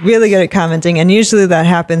am really good at commenting, and usually that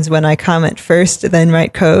happens when I comment first, then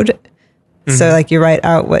write code. So like you write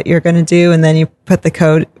out what you're going to do, and then you put the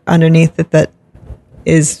code underneath it that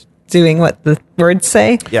is doing what the words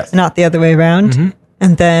say. Yes. Not the other way around.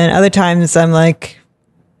 And then other times I'm like,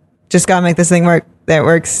 just got to make this thing work. That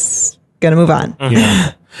works. Going to move on.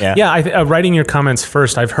 Writing your comments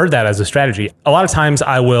first. I've heard that as a strategy. A lot of times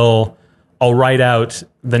I'll write out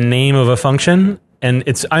the name of a function, and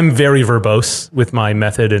I'm very verbose with my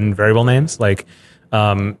method and variable names. Like,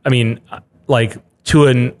 to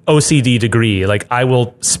an OCD degree, like I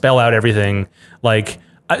will spell out everything. Like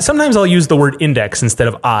sometimes I'll use the word index instead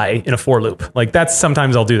of I in a for loop. Like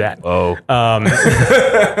sometimes I'll do that. Oh,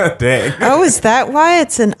 dang. Oh, is that why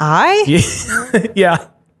it's an I? Yeah.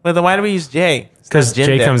 Well, then why do we use J? Because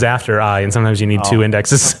J comes after I, and sometimes you need two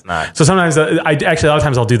indexes. So sometimes a lot of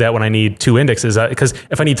times I'll do that when I need two indexes. Because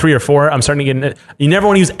if I need 3 or 4, I'm starting to get. You never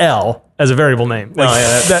want to use L as a variable name.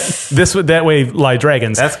 Like, that way lie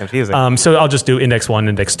dragons. That's confusing. So I'll just do index 1,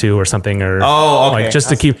 index 2, or something, or okay. Just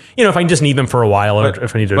to keep. If I just need them for a while, or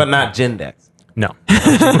if I need to. But not Jindex. No.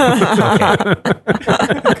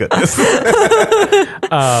 Goodness.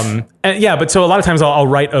 But so a lot of times I'll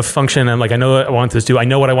write a function and like I know what I want this to do. I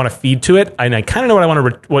know what I want to feed to it, and I kind of know what I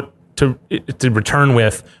want to return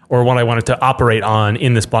with, or what I want it to operate on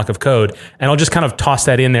in this block of code, and I'll just kind of toss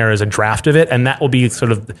that in there as a draft of it, and that will be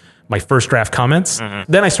sort of my first draft comments.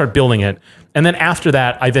 Then I start building it, and then after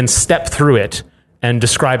that, I then step through it and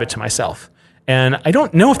describe it to myself. And I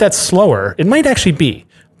don't know if that's slower. It might actually be.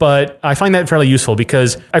 But I find that fairly useful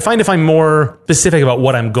because I find if I'm more specific about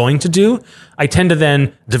what I'm going to do, I tend to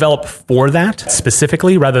then develop for that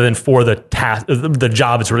specifically rather than for the task, the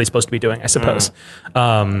job it's really supposed to be doing, I suppose.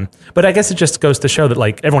 But I guess it just goes to show that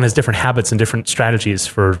like everyone has different habits and different strategies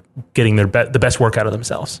for getting the best work out of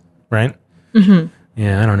themselves, right?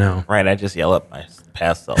 Yeah, I don't know. Right, I just yell at my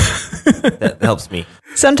past self. That helps me.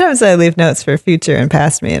 Sometimes I leave notes for future and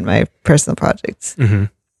past me in my personal projects.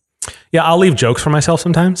 Yeah, I'll leave jokes for myself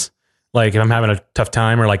sometimes. Like if I'm having a tough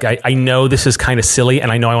time or like I know this is kind of silly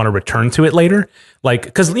and I know I want to return to it later. Like,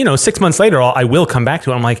 because, 6 months later, I will come back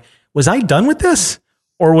to it. I'm like, was I done with this?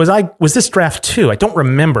 Or was this draft 2? I don't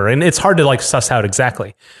remember. And it's hard to like suss out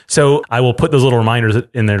exactly. So I will put those little reminders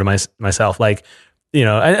in there to myself. Like,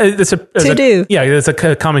 it's to do. Yeah, it's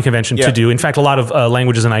a common convention to do. In fact, a lot of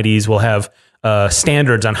languages and IDEs will have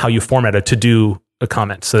standards on how you format a to-do a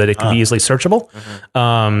comment so that it can be easily searchable.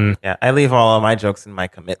 I leave all of my jokes in my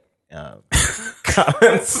commit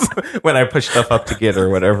comments when I push stuff up to Git or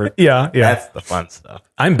whatever. Yeah. That's the fun stuff.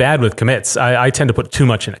 I'm bad with commits. I tend to put too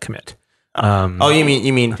much in a commit.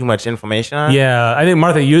 You mean too much information on it? Yeah, I think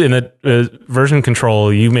Martha, you in the version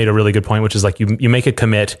control, you made a really good point, which is like you make a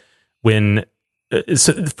commit when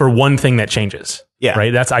for one thing that changes. Yeah,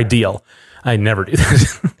 right. That's ideal. I never do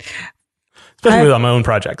that. Especially with my own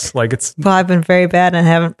projects. Like well, I've been very bad and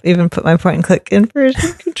haven't even put my point and click in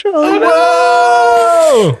version control.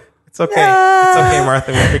 Oh, no! It's okay. It's okay,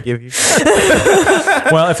 Martha. We forgive you.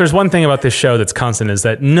 Well, if there's one thing about this show that's constant is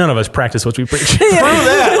that none of us practice what we preach. True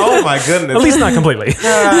that. Oh my goodness. At least not completely.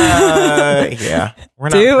 Yeah.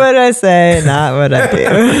 Do what I say, not what I do.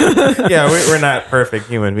 Yeah, we're not perfect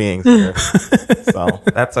human beings here. So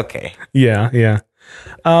that's okay. Yeah.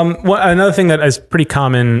 Another thing that is pretty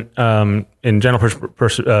common in general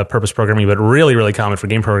purpose programming, but really, really common for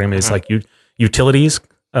game programming is like utilities.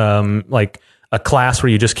 Like a class where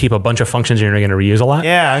you just keep a bunch of functions you're going to reuse a lot.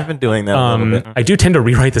 Yeah, I've been doing that a little bit. I do tend to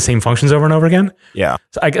rewrite the same functions over and over again. Yeah.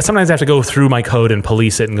 So sometimes I have to go through my code and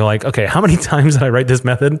police it and go like, okay, how many times did I write this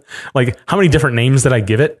method? Like, how many different names did I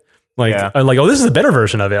give it? Like, oh, this is a better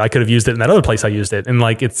version of it. I could have used it in that other place I used it. And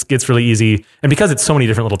like, it's really easy. And because it's so many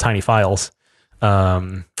different little tiny files,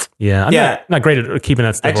 I'm not great at keeping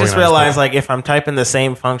that stuff I just realized, like, if I'm typing the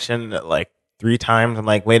same function like 3 times, I'm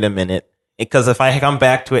like, wait a minute. Because if I come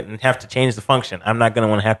back to it and have to change the function, I'm not going to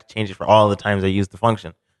want to have to change it for all the times I use the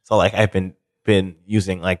function. So like I've been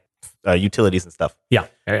using like utilities and stuff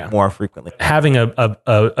more frequently. Having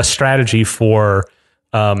a strategy for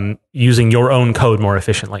using your own code more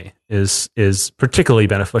efficiently is particularly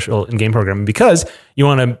beneficial in game programming because you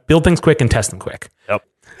want to build things quick and test them quick. Yep.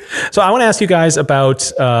 So I want to ask you guys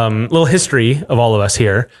about a little history of all of us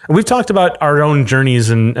here. We've talked about our own journeys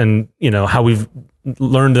and how we've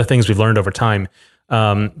learned the things we've learned over time.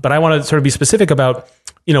 But I want to sort of be specific about,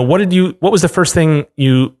 what was the first thing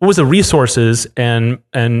what was the resources and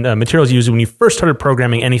materials you used when you first started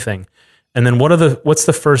programming anything? And then what's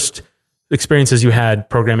the first experiences you had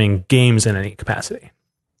programming games in any capacity?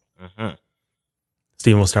 Mm-hmm.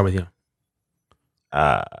 Steven, we'll start with you.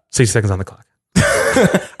 60 seconds on the clock.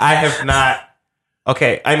 I have not.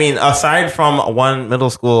 Okay. I mean, aside from one middle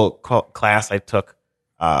school class I took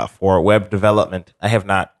for web development, I have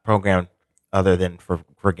not programmed other than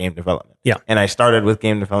for game development. Yeah. And I started with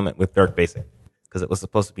game development with Dark Basic because it was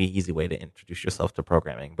supposed to be an easy way to introduce yourself to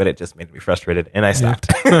programming, but it just made me frustrated and I stopped.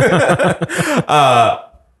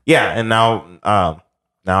 And now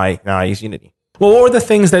I use Unity. Well, what were the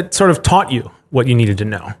things that sort of taught you what you needed to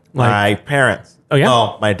know? My parents. Oh, yeah?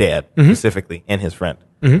 Well, my dad specifically and his friend.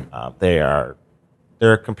 Mm-hmm.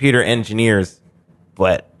 They're computer engineers,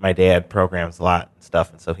 but my dad programs a lot and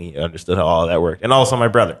stuff, and so he understood how all that worked. And also my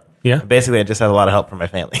brother. Yeah. Basically, I just had a lot of help from my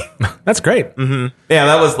family. That's great. Mm-hmm. Yeah,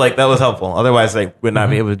 that was helpful. Otherwise, I would not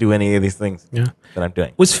be able to do any of these things that I'm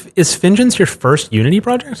doing. Is Fingens your first Unity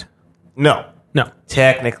project? No. No.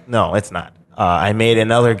 No, it's not. I made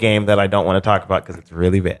another game that I don't want to talk about because it's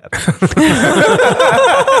really bad.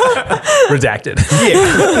 Redacted.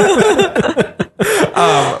 Yeah.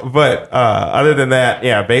 But other than that,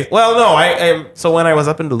 so when I was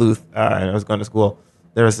up in Duluth and I was going to school,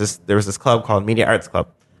 there was this club called Media Arts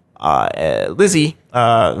Club. Lizzie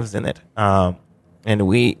was in it, and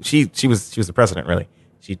she was the president. Really,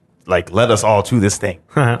 she like led us all to this thing.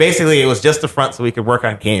 Basically, it was just the front so we could work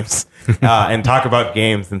on games and talk about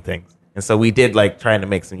games and things. And so we did like trying to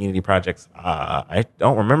make some Unity projects. I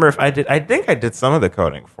don't remember if I did. I think I did some of the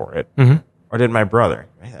coding for it, or did my brother?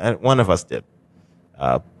 One of us did.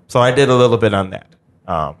 So I did a little bit on that.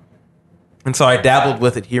 And so I dabbled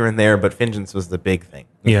with it here and there, but Fingens was the big thing.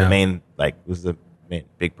 It was the main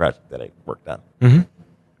big project that I worked on. Mm-hmm.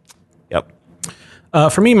 Yep.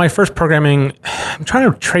 For me, my first programming, I'm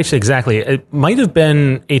trying to trace it exactly. It might have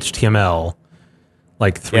been HTML,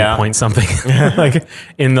 like 3 point something, like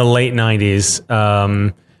in the late 90s.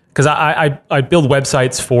 Because I build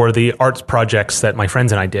websites for the arts projects that my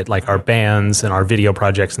friends and I did, like our bands and our video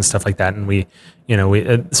projects and stuff like that. And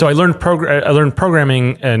so I learned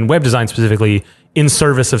programming and web design specifically in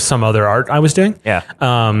service of some other art I was doing. Yeah.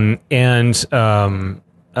 But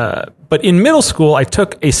in middle school, I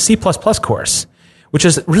took a C++ course, which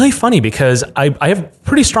is really funny because I have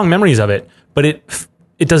pretty strong memories of it, but it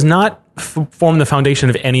does not form the foundation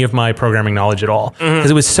of any of my programming knowledge at all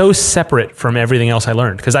because it was so separate from everything else I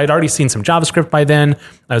learned. Because I'd already seen some JavaScript by then.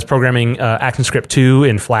 I was programming ActionScript 2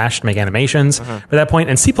 in Flash to make animations by that point.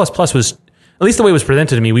 And C++ was, at least the way it was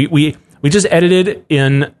presented to me, we just edited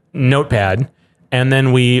in Notepad and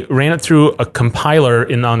then we ran it through a compiler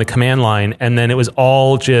on the command line, and then it was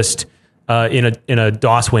all just in a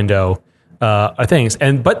DOS window things.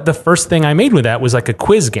 But the first thing I made with that was like a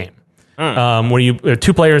quiz game. Where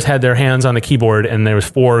 2 players had their hands on the keyboard and there was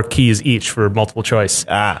 4 keys each for multiple choice.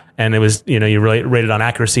 And it was, you rated on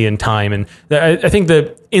accuracy and time. And I think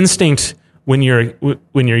the instinct when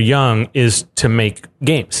you're young is to make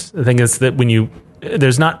games. I think it's that when you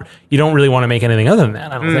don't really want to make anything other than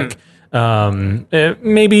that. I don't think.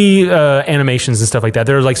 Maybe animations and stuff like that.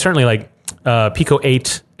 There are certainly Pico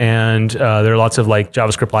 8 and there are lots of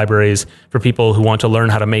JavaScript libraries for people who want to learn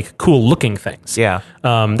how to make cool looking things. Yeah.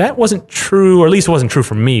 That wasn't true, or at least it wasn't true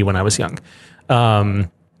for me when I was young.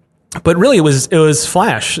 But really it was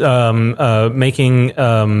Flash, making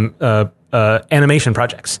animation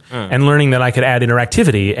projects and learning that I could add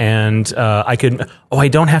interactivity and I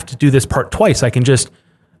don't have to do this part twice. I can just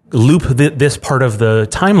loop this part of the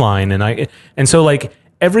timeline. And so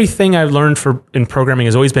everything I've learned in programming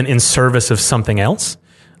has always been in service of something else.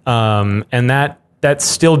 And that that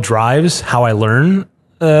still drives how I learn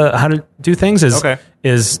how to do things.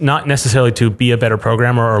 Is not necessarily to be a better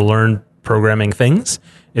programmer or learn programming things.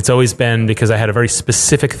 It's always been because I had a very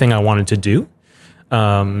specific thing I wanted to do.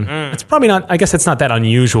 It's probably not. I guess it's not that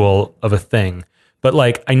unusual of a thing, but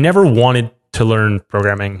like I never wanted to learn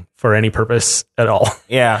programming for any purpose at all.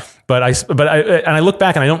 Yeah. But I look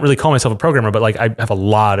back and I don't really call myself a programmer, but like I have a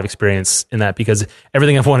lot of experience in that because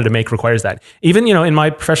everything I've wanted to make requires that. Even, in my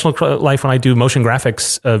professional life, when I do motion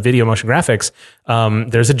graphics, video motion graphics,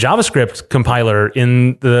 there's a JavaScript compiler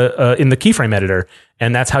in the keyframe editor.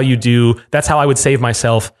 And that's how I would save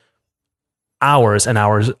myself hours and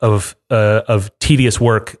hours of tedious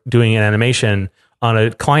work doing an animation on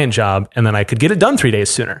a client job, and then I could get it done 3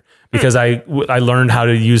 days sooner because I learned how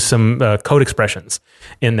to use some code expressions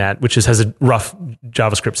in that, which has a rough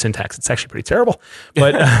JavaScript syntax. It's actually pretty terrible,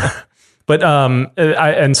 but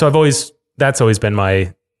that's always been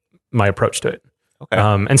my approach to it. Okay.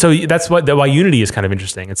 And so that's why Unity is kind of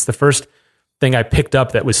interesting. It's the first thing I picked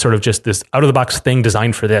up that was sort of just this out of the box thing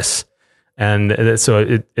designed for this. And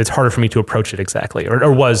so it's harder for me to approach it exactly,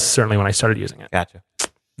 or was certainly when I started using it. Gotcha.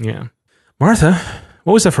 Yeah. Martha,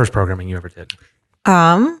 what was the first programming you ever did?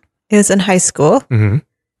 It was in high school. Mm-hmm.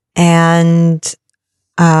 And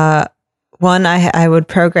I would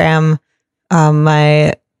program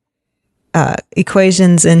my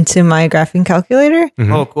equations into my graphing calculator.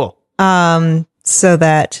 Mm-hmm. Oh, cool. So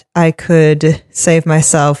that I could save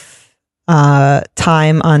myself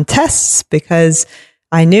time on tests because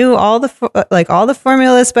I knew all the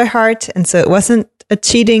formulas by heart, and so it wasn't a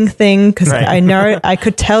cheating thing because Right. I know I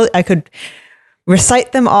could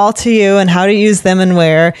recite them all to you and how to use them and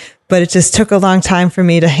where, but it just took a long time for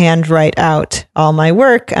me to hand write out all my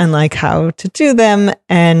work and like how to do them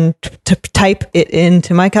and to type it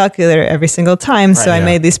into my calculator every single time. So I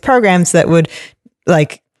made these programs that would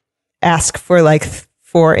like ask for like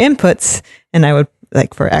 4 inputs, and I would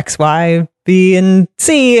like for X, Y, B, and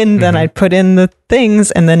C, and then I'd put in the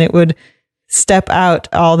things, and then it would step out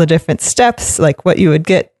all the different steps, like what you would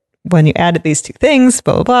get when you added these 2 things,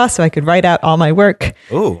 blah, blah, blah. So I could write out all my work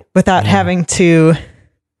without having to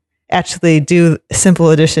actually do simple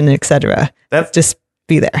addition, etc. That's just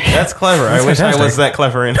be there. That's clever. I wish I was that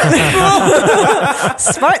clever in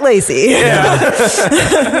Smart, lazy.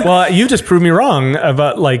 Yeah. Well, you just proved me wrong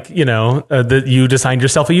about that you designed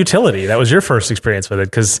yourself a utility. That was your first experience with it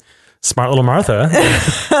because smart little Martha.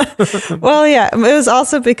 Well, yeah, it was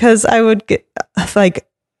also because I would get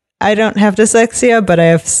I don't have dyslexia, but I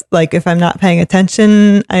have if I'm not paying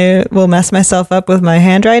attention, I will mess myself up with my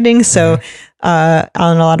handwriting. So on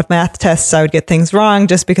a lot of math tests, I would get things wrong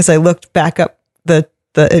just because I looked back up the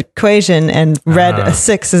equation and read a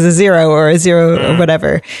 6 as a 0 or a 0 or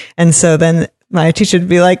whatever. And so then my teacher would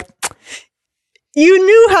be like, you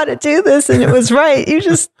knew how to do this and it was right. You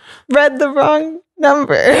just read the wrong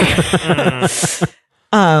number.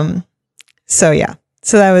 So yeah,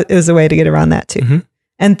 so it was a way to get around that too. Mm-hmm.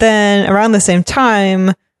 And then around the same time,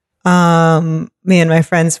 me and my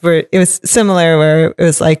friends it was similar where it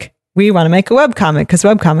was like, we want to make a webcomic because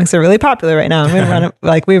webcomics are really popular right now. And we want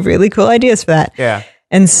to, we have really cool ideas for that. Yeah.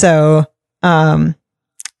 And so, my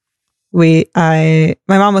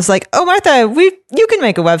mom was like, "Oh, Martha, you can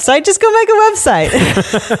make a website. Just go make a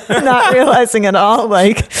website." Not realizing at all,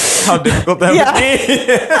 how difficult that would be.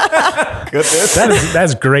 Goodness.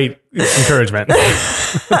 That's great encouragement.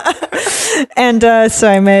 And so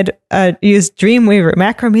I used Dreamweaver,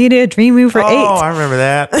 Macromedia, Dreamweaver 8. Oh, I remember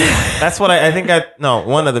that. That's what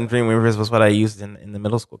one of them Dreamweavers was what I used in the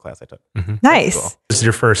middle school class I took. Mm-hmm. Nice. Cool. This is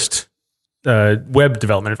your first web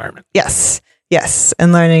development environment. Yes.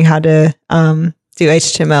 And learning how to do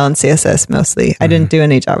HTML and CSS mostly. I didn't do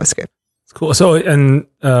any JavaScript. It's cool. So, and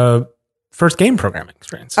first game programming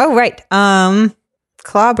experience. Oh, right.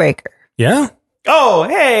 Clawbreaker. Yeah. Oh,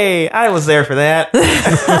 hey, I was there for that.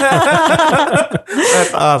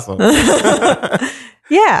 That's awesome.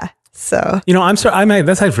 Yeah. So,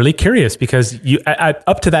 that's really curious because you,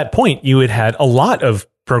 up to that point, you had a lot of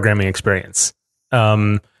programming experience,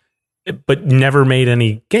 but never made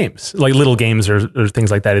any games, like little games or things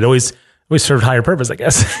like that. It always served higher purpose, I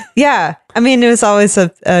guess. Yeah. I mean, it was always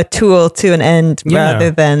a tool to an end rather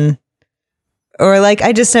than, or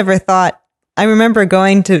I just never thought, I remember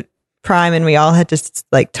going to Prime and we all had to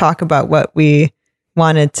talk about what we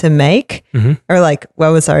wanted to make or what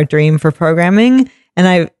was our dream for programming. And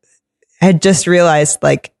I had just realized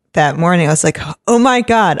that morning, I was like, oh my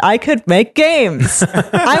God, I could make games.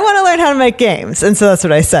 I want to learn how to make games. And so that's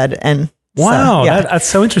what I said. And wow, so, yeah. That's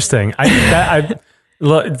so interesting.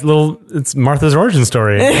 It's Martha's origin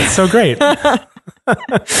story. It's so great.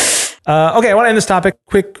 Okay, I want to end this topic.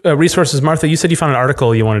 Quick resources. Martha, you said you found an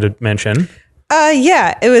article you wanted to mention.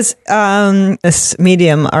 Yeah, it was this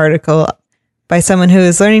Medium article by someone who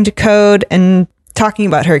is learning to code and talking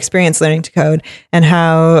about her experience learning to code and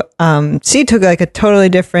how she took like a totally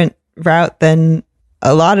different route than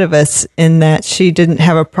a lot of us in that she didn't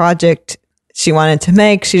have a project she wanted to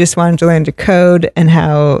make. She just wanted to learn to code, and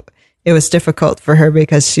how it was difficult for her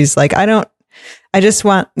because she's like, I just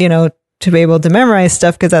want, to be able to memorize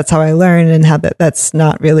stuff because that's how I learn, and how that's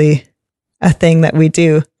not really a thing that we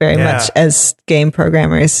do very much as game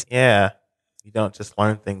programmers. Yeah. You don't just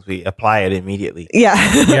learn things, we apply it immediately. Yeah.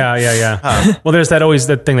 Yeah. Well, there's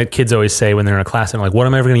that thing that kids always say when they're in a class, and they're like, what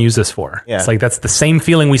am I ever going to use this for? Yeah. It's like, that's the same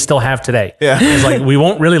feeling we still have today. Yeah. It's like, we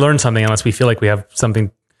won't really learn something unless we feel like we have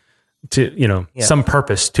something to, some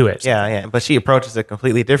purpose to it. Yeah. But she approaches it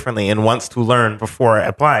completely differently and wants to learn before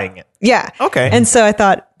applying it. Yeah. Okay. And so I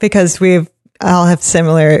thought, because we all have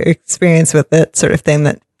similar experience with that sort of thing,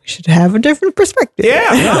 that we should have a different perspective. Yeah.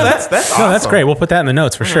 No, that's awesome. No, that's great. We'll put that in the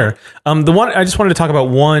notes for sure. The one I just wanted to talk about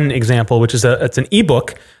one example, which is it's an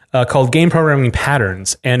ebook called Game Programming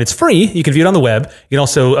Patterns, and it's free. You can view it on the web. You can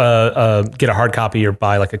also get a hard copy or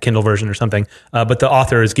buy like a Kindle version or something. But the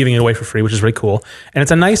author is giving it away for free, which is really cool. And it's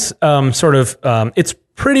a nice it's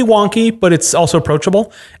pretty wonky, but it's also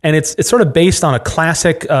approachable. And it's sort of based on a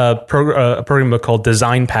classic program book called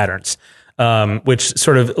Design Patterns, which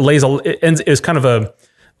sort of is kind of a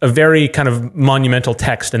very kind of monumental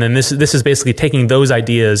text. And then this is basically taking those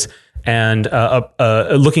ideas and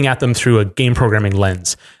looking at them through a game programming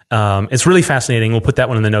lens. It's really fascinating. We'll put that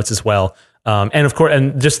one in the notes as well. And of course,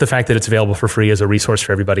 and just the fact that it's available for free as a resource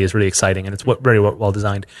for everybody is really exciting, and it's very well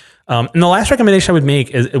designed. And the last recommendation I would make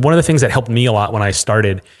is one of the things that helped me a lot when I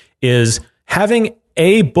started is having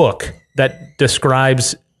a book that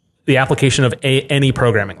describes the application of any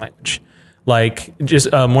programming language. Like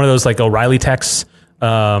just one of those like O'Reilly texts,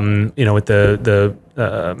 with the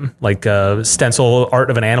stencil art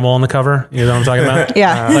of an animal on the cover. You know what I'm talking about?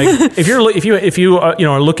 Yeah. Like if you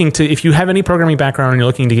are looking to, if you have any programming background and you're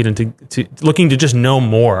looking to get looking to just know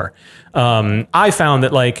more, I found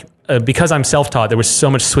that because I'm self-taught, there was so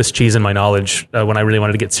much Swiss cheese in my knowledge when I really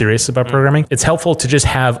wanted to get serious about programming. It's helpful to just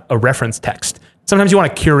have a reference text. Sometimes you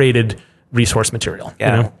want a curated resource material.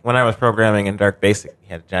 Yeah. When I was programming in Dark Basic, we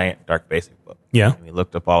had a giant Dark Basic book. Yeah. And we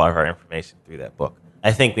looked up all of our information through that book.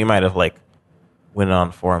 I think we might have went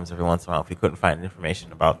on forums every once in a while if we couldn't find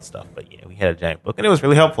information about stuff. But yeah, we had a giant book, and it was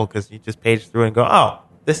really helpful because you just page through and go, oh,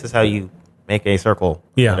 this is how you make a circle.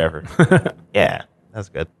 Yeah. Whatever. Yeah, that's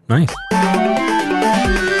good. Nice.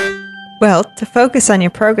 Well, to focus on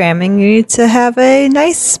your programming, you need to have a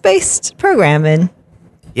nice space to program in.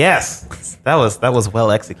 Yes, that was well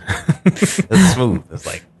executed. It was smooth. It's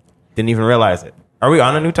didn't even realize it. Are we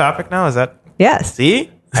on a new topic now? Is that? Yes. See,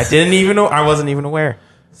 I didn't even know. I wasn't even aware.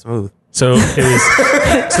 Smooth. So it was.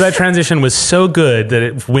 So that transition was so good that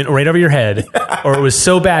it went right over your head, or it was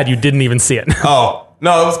so bad you didn't even see it. Oh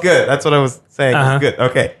no, it was good. That's what I was saying. It was good.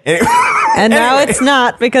 Okay. Anyway. And now it's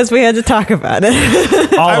not, because we had to talk about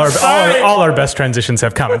it. all our best transitions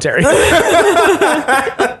have commentary.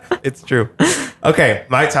 It's true. Okay,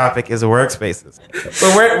 my topic is workspaces.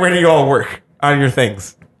 So where do you all work on your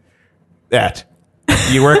things? Do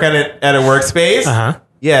you work on it at a workspace? Uh-huh.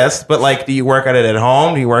 Yes, but do you work on it at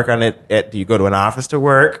home? Do you work on it do you go to an office to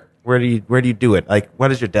work? Where do you do it? What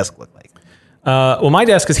does your desk look like? Well, my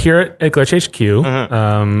desk is here at Glitch HQ.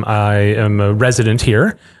 Mm-hmm. I am a resident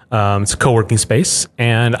here. It's a co-working space,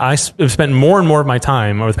 and I've spent more and more of my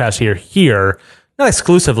time over the past year here, not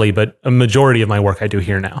exclusively, but a majority of my work I do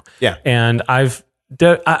here now. Yeah. And I've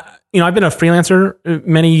been a freelancer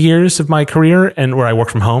many years of my career, and where I work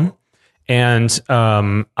from home. And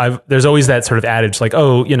there's always that sort of adage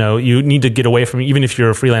you need to get away from, even if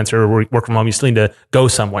you're a freelancer or work from home, you still need to go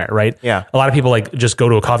somewhere, right? Yeah. A lot of people just go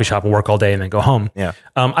to a coffee shop and work all day and then go home. Yeah.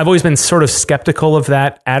 I've always been sort of skeptical of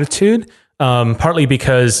that attitude, partly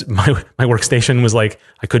because my workstation was I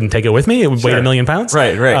couldn't take it with me. It would weigh 1 million pounds.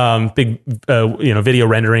 Right. Big, video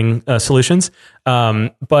rendering solutions.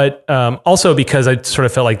 But also because I sort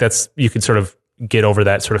of felt like you could sort of get over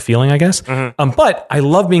that sort of feeling, I guess. Mm-hmm. But I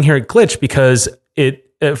love being here at Glitch because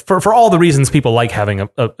it, for all the reasons people like having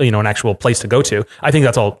an actual place to go to. I think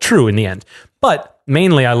that's all true in the end. But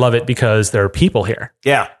mainly I love it because there are people here.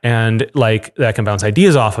 Yeah. And that can bounce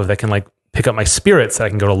ideas off of, that can pick up my spirits, that I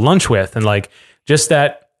can go to lunch with, and just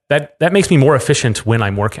that makes me more efficient when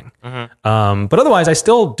I'm working. Mm-hmm. But otherwise, I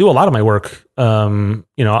still do a lot of my work, out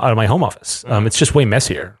of my home office. It's just way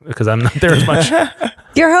messier because I'm not there as much.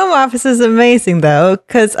 Your home office is amazing, though,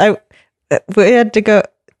 because we had to go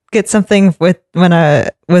get something when I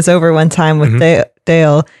was over one time with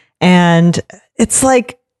Dale, and it's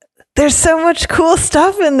like there's so much cool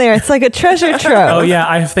stuff in there. It's like a treasure trove. Oh yeah,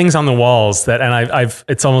 I have things on the walls and I've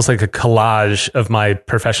it's almost like a collage of my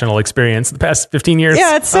professional experience the past 15 years.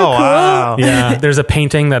 Yeah, it's so cool. Wow. Yeah, there's a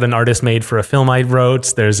painting that an artist made for a film I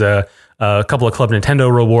wrote. There's a couple of Club Nintendo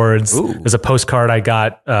rewards. Ooh. There's a postcard I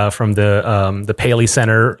got from the Paley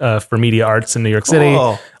Center for Media Arts in New York City.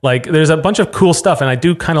 Cool. Like, there's a bunch of cool stuff, and I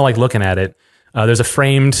do kind of like looking at it. There's a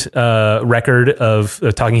framed record of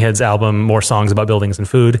the Talking Heads album, More Songs About Buildings and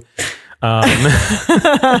Food.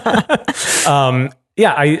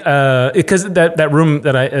 Yeah, because that room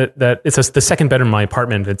that it's the second bedroom in my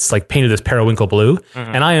apartment. It's like painted this periwinkle blue,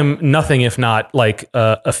 and I am nothing if not like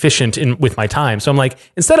efficient with my time. So I'm like,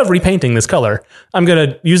 instead of repainting this color, I'm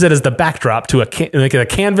gonna use it as the backdrop to make it a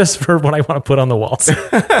canvas for what I want to put on the walls.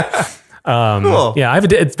 Cool. Yeah,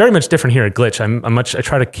 it's very much different here at Glitch. I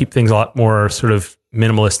try to keep things a lot more sort of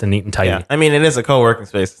minimalist and neat and tidy. Yeah, I mean, it is a co-working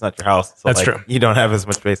space. It's not your house. So That's like, true. You don't have as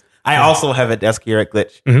much space. I also have a desk here at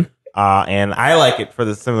Glitch. And I like it for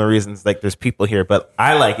the similar reasons. Like, there's people here, but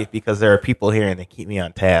I like it because there are people here and they keep me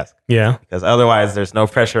on task. Yeah. Because otherwise, there's no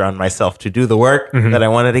pressure on myself to do the work that I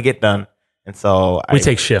wanted to get done. And so We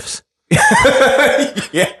take shifts.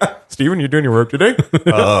 Yeah, Steven, you doing your work today?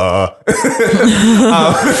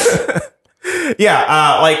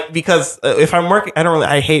 Yeah, like, because if I'm working,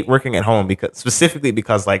 I hate working at home because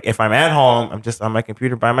like if I'm at home, I'm just on my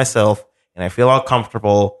computer by myself and I feel all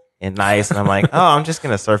comfortable and nice, and I'm like, oh, I'm just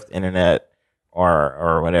gonna surf the internet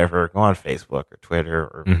or whatever, go on Facebook or Twitter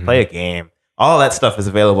or play a game. All that stuff is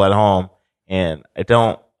available at home, and I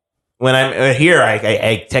don't. When I'm here,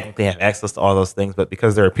 I technically have access to all those things, but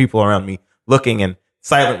because there are people around me looking and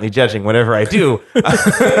silently judging whatever I do,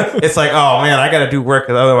 it's like, oh man, I got to do work,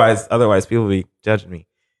 because otherwise people will be judging me.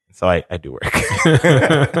 So I do work.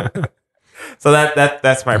 So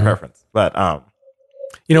that's my preference. But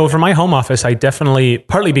for my home office, I definitely,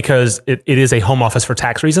 partly because it is a home office for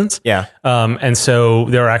tax reasons. Yeah. And so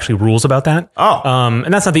there are actually rules about that. Oh.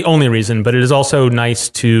 And that's not the only reason, but it is also nice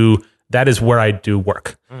that is where I do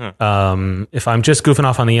work. If I'm just goofing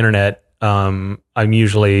off on the internet, I'm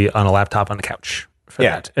usually on a laptop on the couch for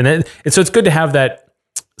that. And so it's good to have that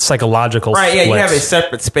psychological right, split. yeah, you have a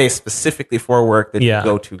separate space specifically for work that you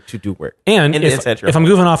go to do work. And if I'm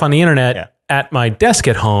goofing off on the internet at my desk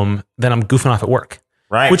at home, then I'm goofing off at work.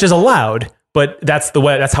 Right. Which is allowed, but that's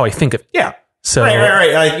how I think of it. Yeah. So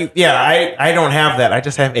right. Like, I don't have that. I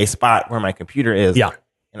just have a spot where my computer is. Yeah.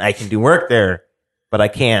 And I can do work there, but I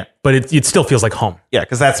can't. But it still feels like home. Yeah,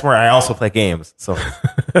 because that's where I also play games. So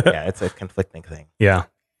yeah, it's a conflicting thing. Yeah.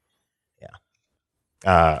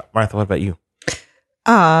 Yeah. Martha, what about you?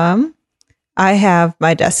 I have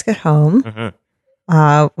my desk at home,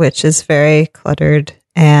 which is very cluttered,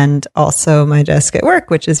 and also my desk at work,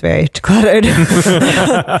 which is very cluttered.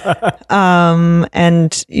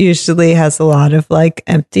 And usually has a lot of like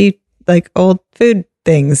empty, like old food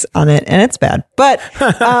things on it, and it's bad. But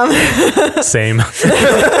same.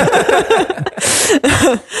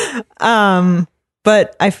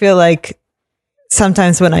 But I feel like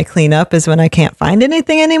sometimes when I clean up is when I can't find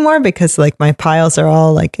anything anymore, because like my piles are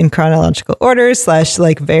all like in chronological order /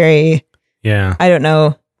 like very, I don't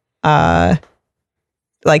know,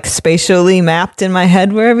 like spatially mapped in my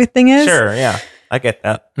head where everything is. Sure. Yeah. I get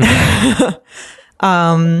that.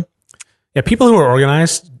 Yeah. People who are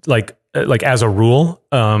organized, like as a rule,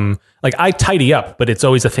 like I tidy up, but it's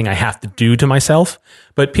always a thing I have to do to myself.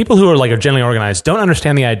 But people who are generally organized don't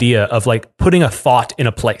understand the idea of like putting a thought in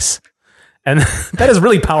a place. And that is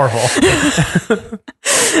really powerful.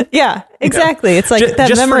 Yeah, exactly. It's like that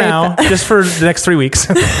just memory. For now, just for the next 3 weeks.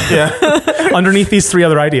 Yeah. Underneath these 3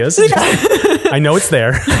 other ideas. I know it's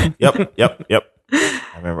there. Yep.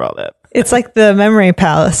 I remember all that. It's like the memory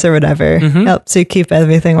palace or whatever. Helps you keep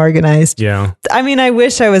everything organized. Yeah. I mean, I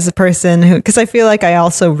wish I was a person who, because I feel like I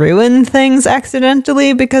also ruin things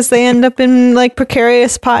accidentally because they end up in like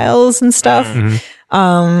precarious piles and stuff.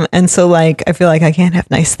 And so like, I feel like I can't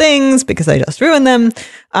have nice things because I just ruin them.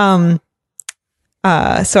 So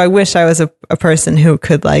I wish I was a person who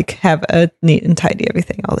could like have a neat and tidy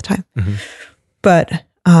everything all the time. But,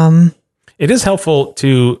 it is helpful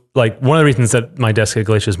to, like, one of the reasons that my desk at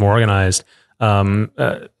Glitch is more organized,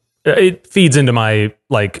 it feeds into my,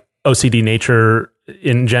 like, OCD nature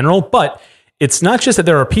in general, but it's not just that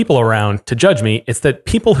there are people around to judge me, it's that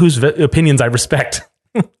people whose opinions I respect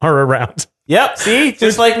are around. Yep. See,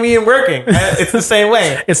 just like me and working, it's the same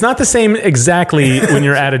way. It's not the same exactly when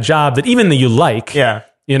you're at a job that even that you like. Yeah.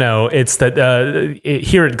 You know, it's that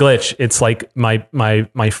here at Glitch, it's like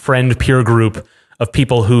my friend peer group of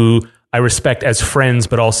people who I respect as friends,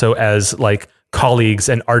 but also as like colleagues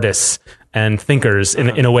and artists. and thinkers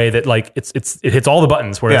in a way that like it hits all the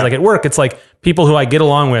buttons. Whereas like at work, it's like people who I get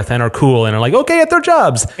along with and are cool and are like okay at their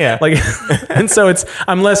jobs. Yeah. Like, and so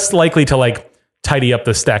I'm less likely to like tidy up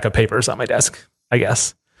the stack of papers on my desk, I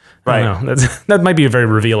guess. Right. I don't know. That might be a very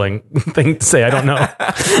revealing thing to say. I don't know.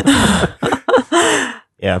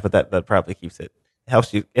 Yeah, but that probably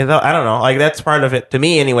helps you. I don't know. Like that's part of it. To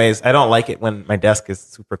me, anyways, I don't like it when my desk is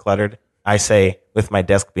super cluttered. I say with my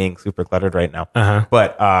desk being super cluttered right now,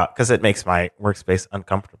 but because it makes my workspace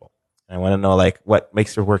uncomfortable. And I want to know like what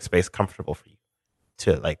makes your workspace comfortable for you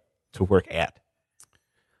to work at.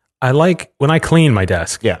 I like when I clean my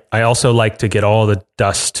desk. Yeah. I also like to get all the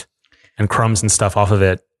dust and crumbs and stuff off of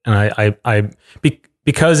it. And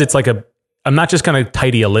because it's like I'm not just going to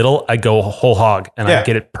tidy a little, I go whole hog and I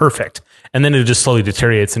get it perfect. And then it just slowly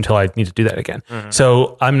deteriorates until I need to do that again.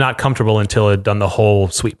 So I'm not comfortable until I've done the whole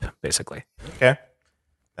sweep, basically. Okay.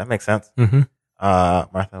 That makes sense. Martha,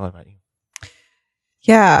 what about you?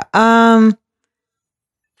 Yeah.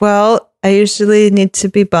 Well, I usually need to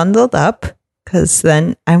be bundled up because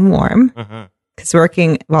then I'm warm. Because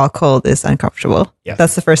working while cold is uncomfortable. Yes.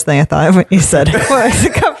 That's the first thing I thought of when you said, well, it's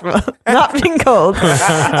uncomfortable, not being cold.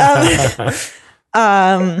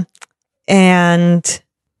 And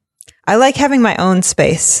I like having my own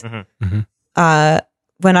space. When I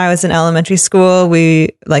was in elementary school,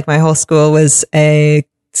 my whole school was a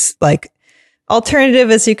alternative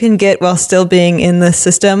as you can get while still being in the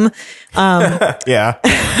system. Yeah.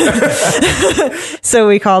 So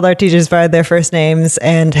we called our teachers by their first names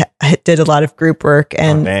and did a lot of group work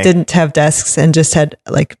and didn't have desks and just had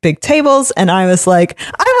like big tables. And I was like,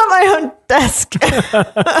 I want my own desk.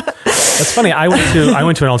 That's funny. I went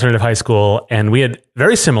to an alternative high school and we had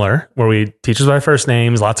very similar where we teachers by first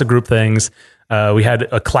names, lots of group things. We had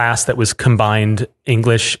a class that was combined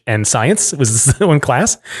English and science. It was this one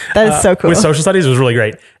class. That is so cool. With social studies, it was really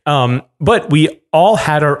great. But we all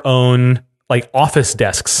had our own like office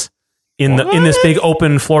desks in this big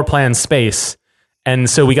open floor plan space. And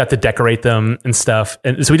so we got to decorate them and stuff.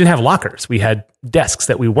 And so we didn't have lockers. We had desks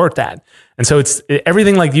that we worked at. And so it's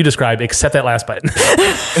everything like you described, except that last button.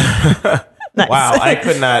 Nice. Wow, I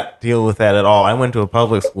could not deal with that at all. I went to a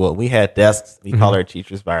public school. We had desks. We call our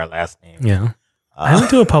teachers by our last name. Yeah. I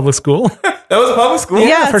went to a public school. That was a public school?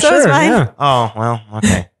 Yeah, for so sure. is mine. Yeah. Oh, well,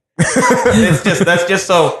 okay. That's just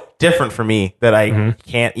so different for me that I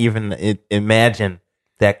can't even imagine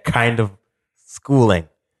that kind of schooling.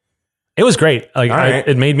 It was great. Like right.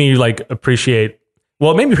 it made me like appreciate.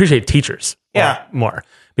 Well, it made me appreciate teachers. More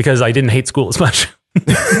because I didn't hate school as much.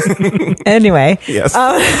 Anyway, Yes.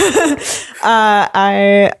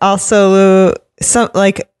 I also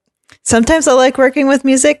sometimes I like working with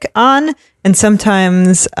music on, and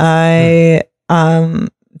sometimes I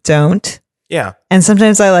don't. Yeah. And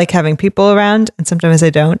sometimes I like having people around, and sometimes I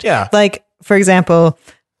don't. Yeah. Like for example,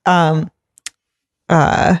 when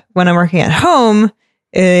I'm working at home,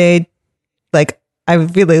 I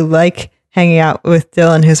really like hanging out with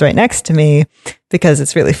Dylan, who's right next to me, because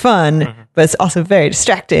it's really fun, but it's also very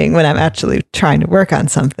distracting when I'm actually trying to work on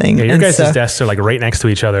something. Yeah, your guys' desks are like right next to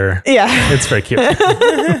each other. Yeah. It's very cute.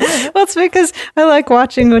 Well, it's because I like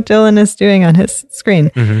watching what Dylan is doing on his screen,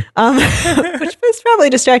 which is probably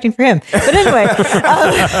distracting for him. But anyway,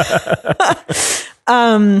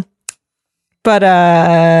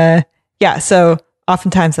 yeah. So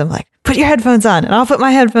oftentimes I'm like, put your headphones on, and I'll put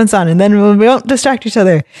my headphones on, and then we won't distract each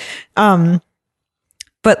other.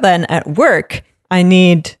 But then at work, I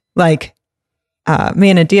need me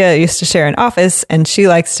and Adia used to share an office, and she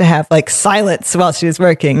likes to have like silence while she's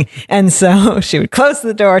working. And so she would close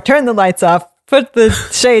the door, turn the lights off, put the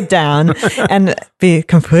shade down, and be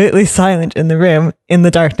completely silent in the room in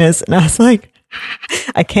the darkness. And I was like,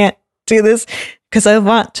 I can't do this because I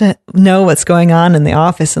want to know what's going on in the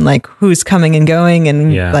office and like who's coming and going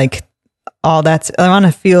and like all that. I want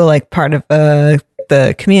to feel like part of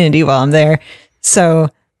the community while I'm there. So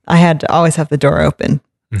I had to always have the door open.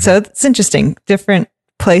 So it's interesting. Different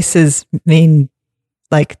places mean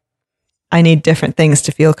like I need different things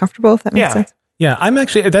to feel comfortable, if that makes sense. Yeah, I'm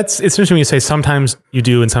actually, it's interesting when you say sometimes you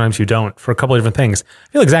do and sometimes you don't for a couple of different things.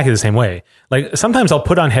 I feel exactly the same way. Like sometimes I'll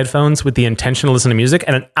put on headphones with the intention to listen to music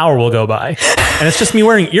and an hour will go by and it's just me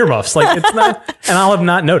wearing earmuffs. Like it's not, and I'll have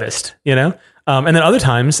not noticed, you know? And then other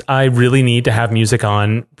times I really need to have music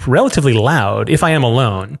on relatively loud if I am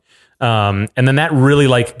alone. And then that really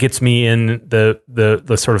like gets me in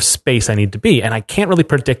the sort of space I need to be, and I can't really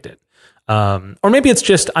predict it. Or maybe it's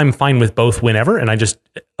just I'm fine with both whenever, and I just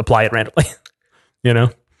apply it randomly. You know,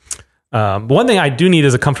 but one thing I do need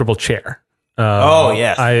is a comfortable chair. Oh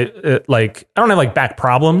yes, I don't have like back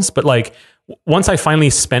problems, but like once I finally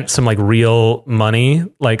spent some like real money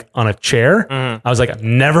like on a chair, I was like,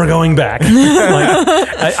 I'm never going back.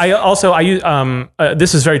 Like, I use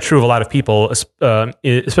this is very true of a lot of people,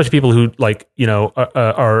 especially people who like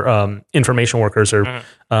are information workers or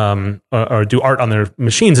do art on their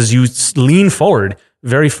machines. Is you lean forward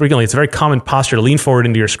very frequently. It's a very common posture to lean forward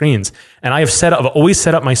into your screens. And I've always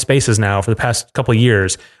set up my spaces now for the past couple of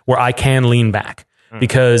years where I can lean back.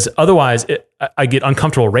 Because otherwise I get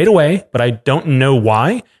uncomfortable right away, but I don't know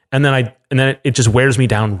why. And then it just wears me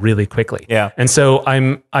down really quickly. Yeah. And so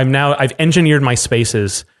I've engineered my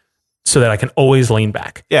spaces so that I can always lean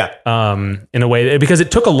back. Yeah. In a way, because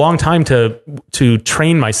it took a long time to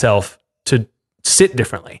train myself to sit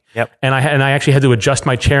differently. Yep. And I actually had to adjust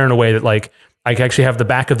my chair in a way that like I could actually have the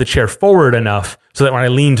back of the chair forward enough so that when I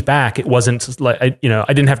leaned back, it wasn't like, I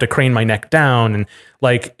didn't have to crane my neck down. And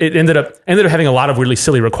like, it ended up having a lot of really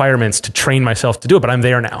silly requirements to train myself to do it, but I'm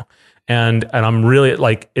there now. And I'm really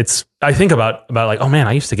like, I think about like, oh man,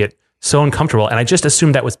 I used to get so uncomfortable. And I just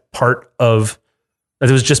assumed that was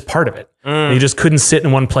it was just part of it. You just couldn't sit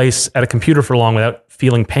in one place at a computer for long without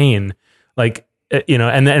feeling pain. Like,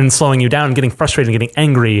 and then slowing you down and getting frustrated and getting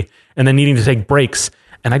angry and then needing to take breaks.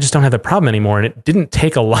 And I just don't have that problem anymore. And it didn't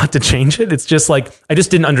take a lot to change it. It's just like, I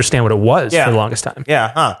just didn't understand what it was for the longest time.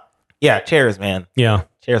 Yeah. Huh. Yeah. Chairs, man. Yeah.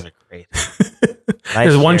 Chairs are great.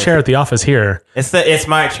 There's one chair at the office here. It's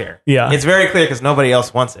my chair. Yeah. It's very clear because nobody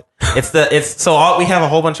else wants it. We have a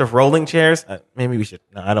whole bunch of rolling chairs. Maybe we should,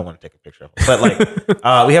 no, I don't want to take a picture of them. But like,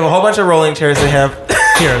 we have a whole bunch of rolling chairs. They have,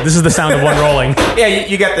 here, this is the sound of one rolling. Yeah.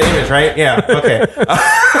 You got the image, right? Yeah. Okay.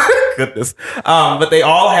 Goodness. But they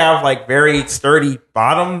all have like very sturdy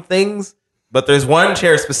bottom things. But there's one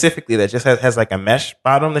chair specifically that just has like a mesh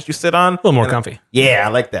bottom that you sit on. A little more comfy. Yeah, I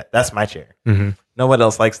like that. That's my chair. Mm-hmm. No one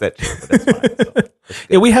else likes that chair, but that's fine. So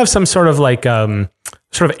yeah, we have some sort of like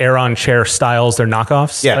sort of Aeron chair styles. They're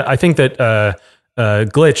knockoffs. Yeah. I think that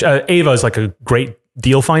Glitch, Ava is like a great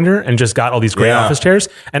deal finder and just got all these great office chairs.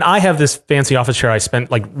 And I have this fancy office chair I spent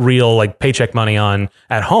like real like paycheck money on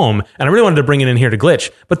at home. And I really wanted to bring it in here to Glitch.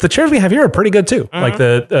 But the chairs we have here are pretty good too. Like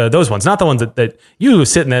those ones, not the ones that you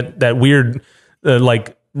sit in that weird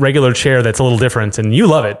like regular chair that's a little different and you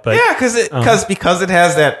love it. But yeah, because it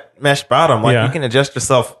has that mesh bottom, like you can adjust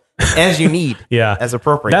yourself as you need, as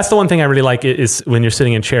appropriate. That's the one thing I really like is when you're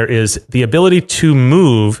sitting in a chair is the ability to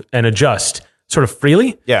move and adjust sort of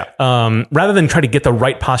freely. Yeah. Rather than try to get the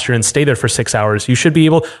right posture and stay there for 6 hours, you should be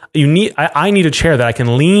able. I need a chair that I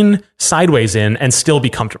can lean sideways in and still be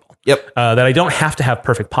comfortable. Yep. That I don't have to have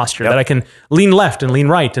perfect posture. That I can lean left and lean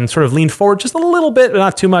right and sort of lean forward just a little bit, but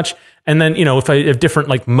not too much. And then if I have different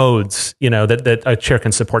like modes, that a chair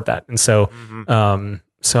can support that. And so,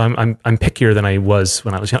 so I'm pickier than I was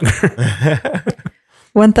when I was younger.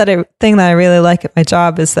 One thing that I really like at my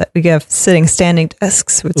job is that we have standing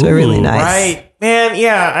desks, which are really nice. Right. Man,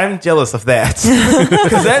 yeah, I'm jealous of that.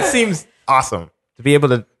 Because that seems awesome to be able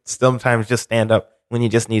to sometimes just stand up when you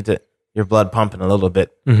just need your blood pumping a little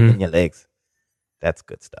bit in your legs. That's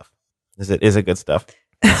good stuff. Is it good stuff?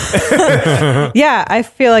 Yeah, I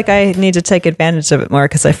feel like I need to take advantage of it more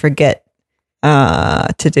because I forget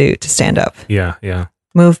to stand up. Yeah.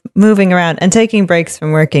 Moving around and taking breaks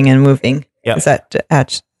from working and moving. Yeah,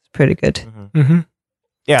 that's pretty good. Mm-hmm.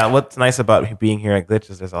 Yeah, what's nice about being here at Glitch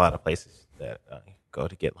is there's a lot of places that you can go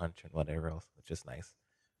to get lunch and whatever else, which is nice.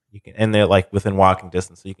 And they're like within walking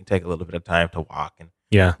distance, so you can take a little bit of time to walk and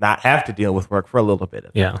not have to deal with work for a little bit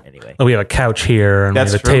of time anyway. Oh, we have a couch here and we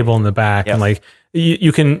have a table in the back, and like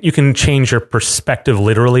you can change your perspective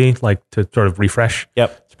literally, like to sort of refresh.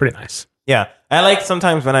 Yep, it's pretty nice. Yeah, I like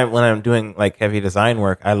sometimes when I'm doing like heavy design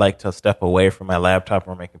work, I like to step away from my laptop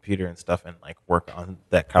or my computer and stuff and like work on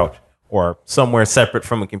that couch or somewhere separate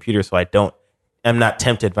from a computer, so I'm not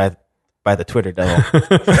tempted by the Twitter devil.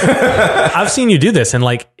 I've seen you do this, and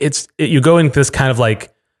like you go into this kind of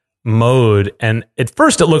like mode, and at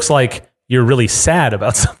first it looks like you're really sad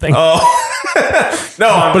about something. Oh no!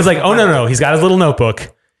 But it's like, oh no, he's got his little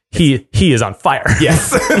notebook. He is on fire.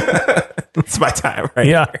 Yes. It's my time, right?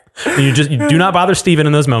 Yeah. And you do not bother Steven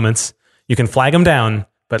in those moments. You can flag him down,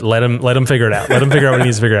 but let him figure it out. Let him figure out what he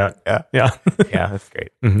needs to figure out. Yeah, that's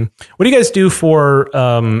great. Mm-hmm. What do you guys do for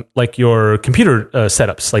like your computer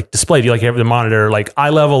setups, like display? Do you like have the monitor like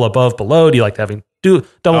eye level, above, below? Do you like having double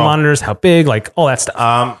monitors? How big? Like all that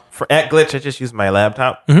stuff. At Glitch, I just use my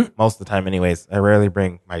laptop most of the time. Anyways, I rarely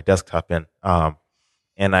bring my desktop in.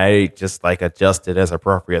 And I just like adjust it as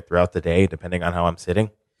appropriate throughout the day, depending on how I'm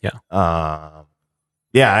sitting. Yeah. I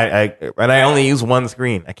only use one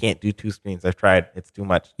screen. I can't do two screens. I've tried. It's too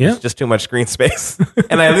much. Yeah. It's just too much screen space.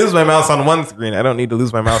 And I lose my mouse on one screen. I don't need to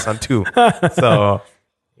lose my mouse on two. So,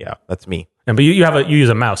 yeah, that's me. And but you use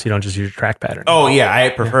a mouse. You don't just use your trackpad. Or Oh yeah, I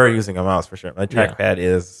prefer using a mouse for sure. My trackpad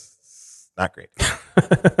is not great.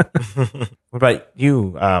 What about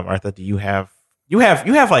you, Martha? Do you have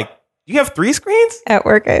 3 screens? At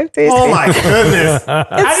work, I have 3 Oh screens. my goodness!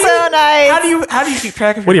 It's so nice. How do you keep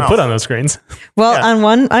track of What do your you put mouse? on those screens? Well, Yeah. on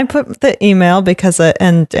one, I put the email because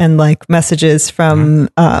and like messages from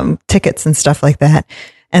tickets and stuff like that.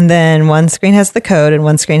 And then one screen has the code, and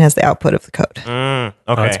one screen has the output of the code. Okay,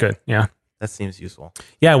 Oh, that's good. Yeah. That seems useful.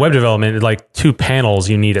 Yeah, web development, like 2 panels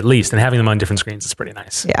you need at least, and having them on different screens is pretty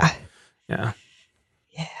nice. Yeah, Yeah.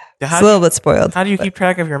 it's a little bit spoiled. How do you keep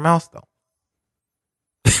track of your mouse though?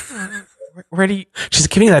 Where do you? She's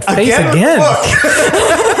giving that face again.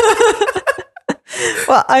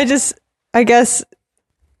 Well, I guess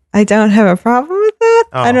I don't have a problem with that.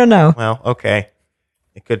 Oh, I don't know. Well, okay.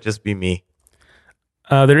 It could just be me.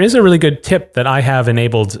 There is a really good tip that I have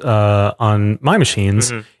enabled on my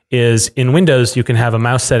machines. Is in Windows you can have a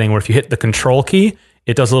mouse setting where if you hit the Control key,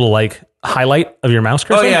 it does a little like highlight of your mouse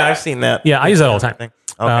cursor. Oh yeah, I've seen that. Yeah, I use that all the time. Okay.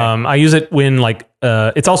 I use it when like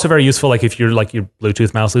it's also very useful like if your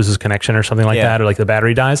Bluetooth mouse loses connection or something like Yeah. that, or like the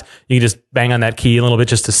battery dies, you can just bang on that key a little bit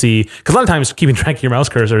just to see, because a lot of times keeping track of your mouse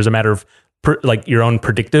cursor is a matter of like your own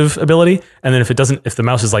predictive ability, and then if the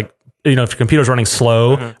mouse is like, if your computer's running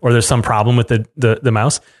slow or there's some problem with the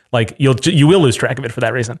mouse, like you will lose track of it for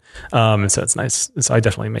that reason. And so it's nice. So I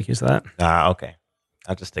definitely make use of that. Okay.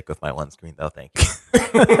 I'll just stick with my one screen though. Thank you.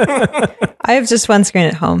 I have just one screen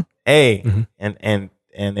at home. Hey,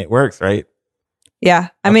 and it works, right? Yeah,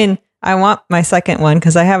 I mean, I want my second one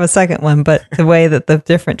because I have a second one, but the way that the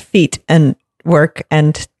different feet and work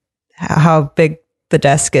and how big the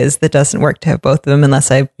desk is, that doesn't work to have both of them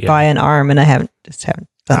unless I buy an arm, and I haven't done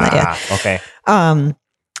that yet. Okay.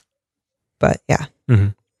 But yeah.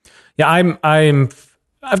 Yeah,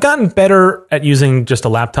 I've gotten better at using just a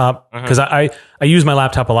laptop because I use my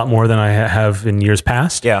laptop a lot more than I have in years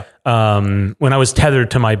past. Yeah. When I was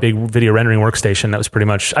tethered to my big video rendering workstation, that was pretty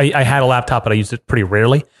much, I had a laptop, but I used it pretty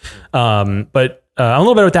rarely. But I'm a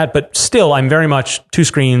little better with that, but still I'm very much 2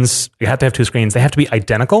 screens. You have to have 2 screens. They have to be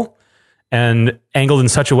identical and angled in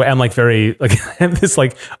such a way. I'm like very like this,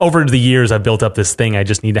 like over the years I've built up this thing I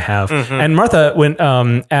just need to have. And Martha, when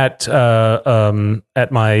at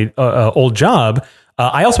my old job,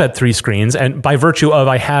 I also had 3 screens, and by virtue of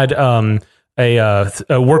I had a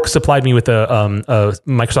work supplied me with a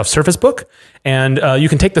Microsoft Surface Book, and you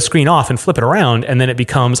can take the screen off and flip it around, and then it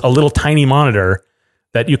becomes a little tiny monitor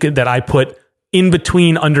that I put in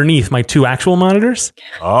between underneath my 2 actual monitors.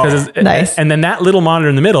 Nice. And then that little monitor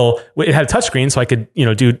in the middle, it had a touchscreen, so I could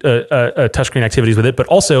do touchscreen activities with it. But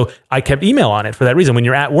also, I kept email on it for that reason. When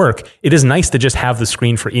you're at work, it is nice to just have the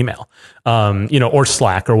screen for email, or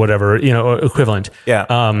Slack or whatever equivalent. Yeah.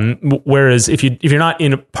 Whereas if you're not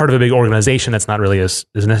in a part of a big organization, that's not really as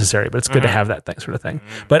necessary. But it's good to have that sort of thing.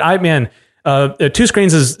 But 2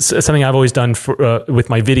 screens is something I've always done for with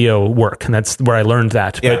my video work, and that's where I learned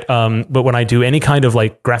that. Yeah. But when I do any kind of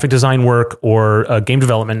like graphic design work or game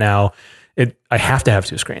development now, I have to have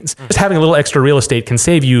 2 screens. Just having a little extra real estate can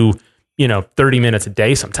save you, 30 minutes a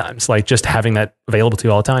day sometimes. Like just having that available to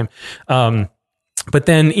you all the time. But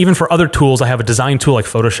then even for other tools, I have a design tool like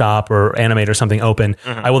Photoshop or Animate or something open.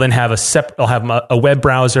 I will then have I'll have a web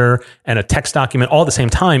browser and a text document all at the same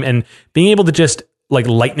time, and being able to just like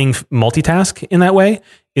lightning multitask in that way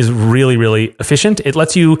is really, really efficient. It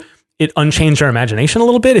lets you, it unchains your imagination a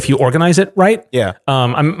little bit if you organize it right. Yeah.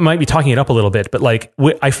 I might be talking it up a little bit, but like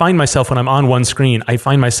I find myself when I'm on one screen, I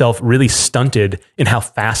find myself really stunted in how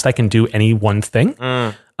fast I can do any one thing.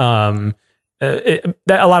 A lot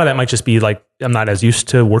of that might just be like, I'm not as used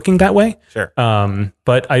to working that way. Sure.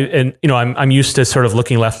 But I'm used to sort of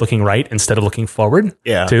looking left, looking right instead of looking forward.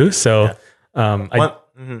 Yeah. Too. So,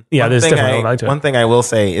 there's definitely value to it. One thing I will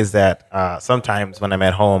say is that sometimes when I'm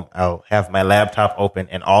at home, I'll have my laptop open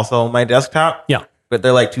and also my desktop. Yeah. But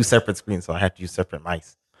they're like 2 separate screens, so I have to use separate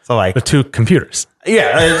mice. So like, The 2 computers.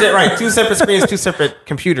 yeah, right. 2 separate screens, 2 separate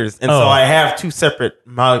computers, and so I have 2 separate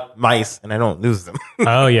mice, and I don't lose them.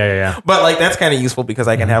 Oh yeah. But like that's kind of useful because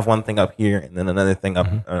I can have one thing up here and then another thing up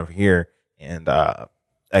over here, and I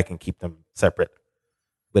can keep them separate.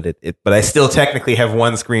 But but I still technically have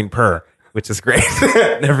 1 screen per, which is great.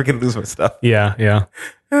 Never can lose my stuff. Yeah.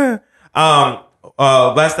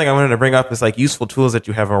 Last thing I wanted to bring up is like useful tools that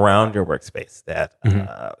you have around your workspace that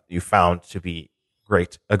you found to be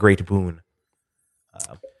a great boon.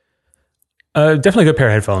 Definitely a good pair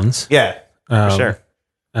of headphones. Yeah, for sure.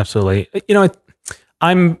 Absolutely.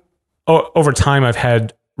 Over time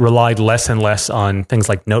I've relied less and less on things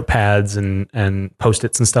like notepads and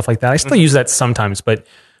Post-its and stuff like that. I still use that sometimes, but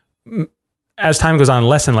as time goes on,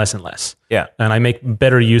 less and less and less. Yeah. And I make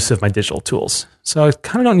better use of my digital tools. So I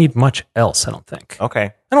kind of don't need much else, I don't think.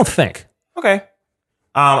 Okay. I don't think. Okay.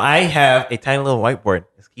 I have a tiny little whiteboard.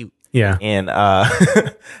 It's cute. Yeah. And I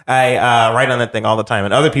write on that thing all the time.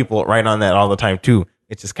 And other people write on that all the time too.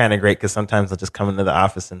 It's just kind of great because sometimes I'll just come into the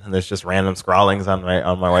office and there's just random scrawlings on my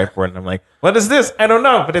whiteboard. And I'm like, what is this? I don't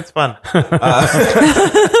know, but it's fun. But I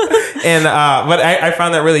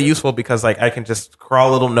found that really useful because like I can just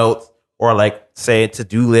scrawl little notes or like say a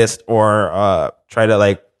to-do list or try to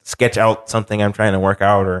like sketch out something I'm trying to work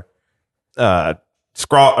out or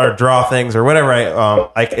scrawl or draw things or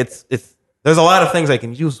whatever. Like it's there's a lot of things I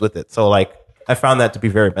can use with it. So like I found that to be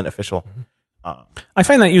very beneficial. I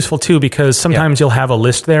find that useful too because sometimes you'll have a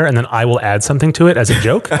list there and then I will add something to it as a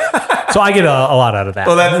joke. So I get a lot out of that.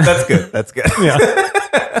 Well, that's good. That's good. Yeah.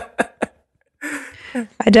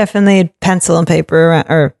 I definitely need pencil and paper around,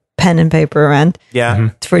 or pen and paper around. Yeah.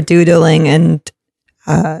 For doodling and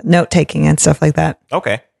note taking and stuff like that.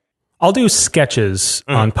 Okay. I'll do sketches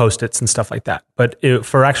on Post-its and stuff like that. But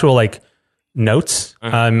for actual like notes,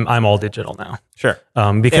 I'm all digital now. Sure.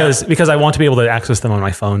 Because I want to be able to access them on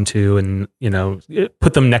my phone too, and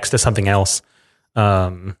put them next to something else. I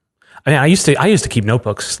mean, I used to keep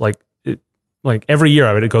notebooks like every year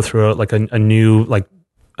I would go through a new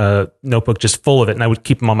notebook just full of it, and I would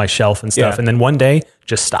keep them on my shelf and stuff. Yeah. And then one day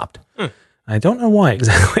just stopped. I don't know why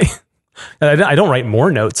exactly. I don't write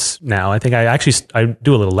more notes now. I think I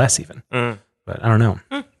do a little less even, but I don't know.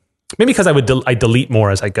 Maybe because I delete more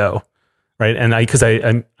as I go, right? And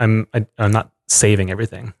I'm not saving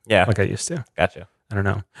everything, like I used to. Gotcha. I don't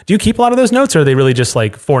know. Do you keep a lot of those notes, or are they really just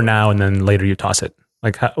like for now and then later you toss it?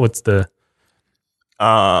 Like, what's the?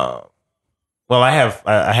 Well, I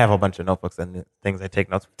have a bunch of notebooks and things I take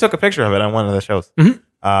notes. Took a picture of it on one of the shows. And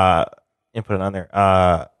put it on there.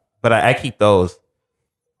 But I keep those.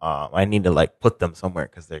 I need to like put them somewhere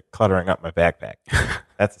because they're cluttering up my backpack.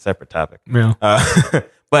 That's a separate topic. Yeah.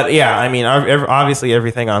 But yeah, I mean, obviously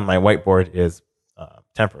everything on my whiteboard is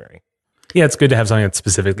temporary. Yeah, it's good to have something that's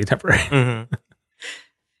specifically temporary. Mm-hmm.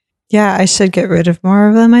 Yeah, I should get rid of more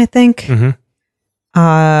of them, I think.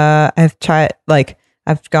 I've tried,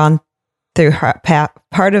 I've gone through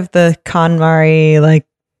part of the KonMari,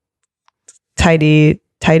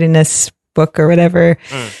 tidiness book or whatever.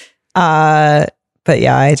 But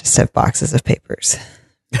yeah, I just have boxes of papers.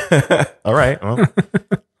 All right. Well,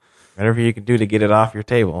 whatever you can do to get it off your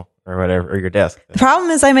table or whatever, or your desk. The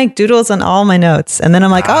problem is I make doodles on all my notes, and then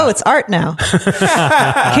I'm like, oh, it's art now.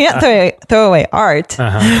 Can't throw away art.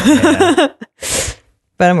 Yeah.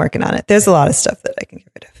 But I'm working on it. There's a lot of stuff that I can get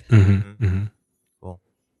rid of. Cool.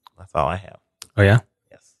 That's all I have. Oh yeah.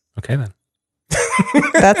 Yes. Okay then.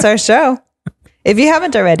 That's our show. If you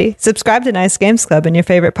haven't already, subscribe to Nice Games Club in your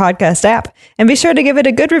favorite podcast app, and be sure to give it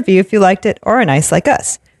a good review if you liked it or are nice like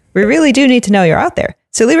us. We really do need to know you're out there,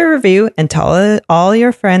 so leave a review and tell all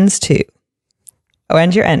your friends too. Oh,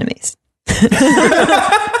 and your enemies.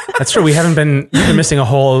 That's true. You've been missing a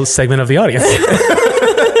whole segment of the audience.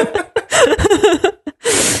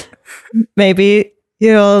 Maybe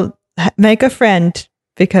you'll make a friend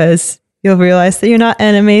because you'll realize that you're not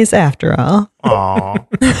enemies after all.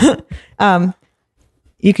 Aww.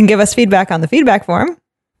 You can give us feedback on the feedback form,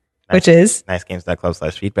 which is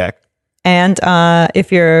nicegames.club/feedback. And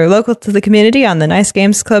if you're local to the community, on the Nice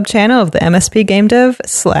Games Club channel of the MSP Game Dev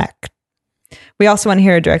Slack. We also want to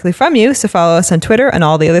hear directly from you, so follow us on Twitter and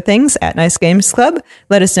all the other things at Nice Games Club.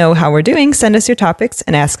 Let us know how we're doing, send us your topics,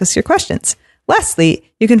 and ask us your questions. Lastly,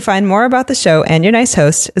 you can find more about the show and your nice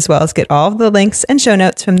host, as well as get all of the links and show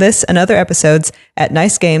notes from this and other episodes at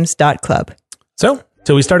nicegames.club. So,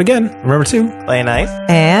 till we start again, remember to Play nice.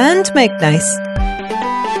 And make nice.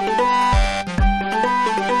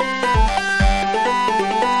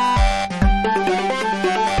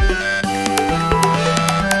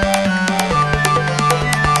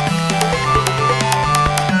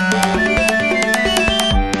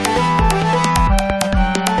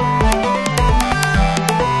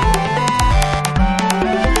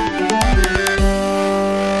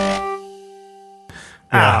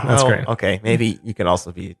 That's great. Okay, maybe you can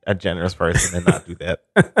also be a generous person and not do that.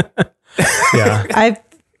 Yeah. I've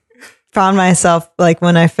found myself,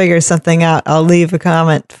 when I figure something out, I'll leave a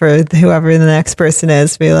comment for whoever the next person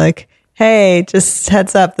is. Be like, hey, just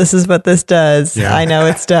heads up, this is what this does. Yeah. I know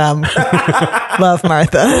it's dumb. Love,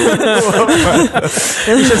 Martha.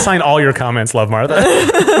 You should sign all your comments, Love Martha.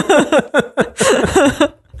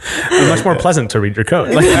 It's much more pleasant to read your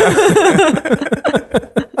code.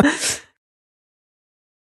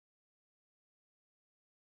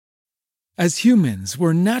 As humans,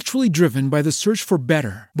 we're naturally driven by the search for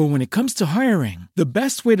better. But when it comes to hiring, the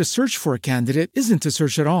best way to search for a candidate isn't to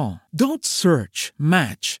search at all. Don't search,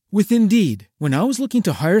 match with Indeed. When I was looking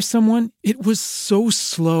to hire someone, it was so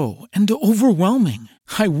slow and overwhelming.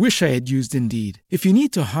 I wish I had used Indeed. If you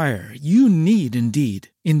need to hire, you need Indeed.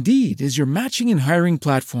 Indeed is your matching and hiring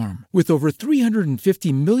platform with over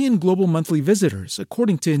 350 million global monthly visitors,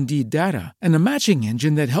 according to Indeed data, and a matching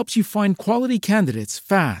engine that helps you find quality candidates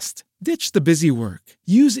fast. Ditch the busy work.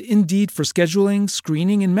 Use Indeed for scheduling,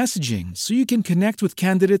 screening, and messaging so you can connect with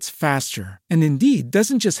candidates faster. And Indeed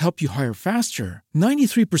doesn't just help you hire faster.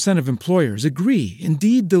 93% of employers agree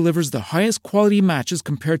Indeed delivers the highest quality matches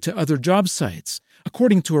compared to other job sites,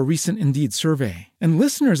 according to a recent Indeed survey. And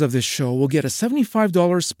listeners of this show will get a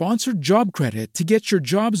 $75 sponsored job credit to get your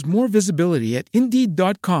jobs more visibility at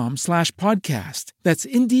Indeed.com/podcast. That's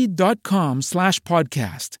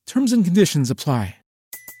Indeed.com/podcast. Terms and conditions apply.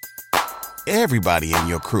 Everybody in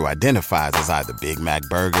your crew identifies as either Big Mac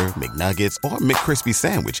Burger, McNuggets, or McCrispy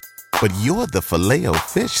Sandwich. But you're the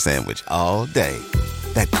Filet-O-Fish Sandwich all day.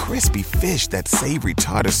 That crispy fish, that savory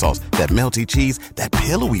tartar sauce, that melty cheese, that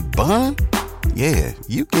pillowy bun. Yeah,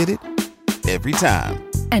 you get it. Every time.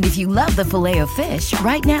 And if you love the Filet-O-Fish,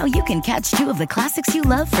 right now you can catch two of the classics you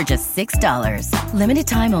love for just $6. Limited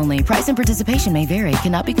time only. Price and participation may vary.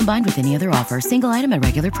 Cannot be combined with any other offer. Single item at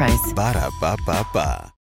regular price.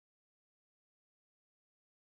 Ba-da-ba-ba-ba.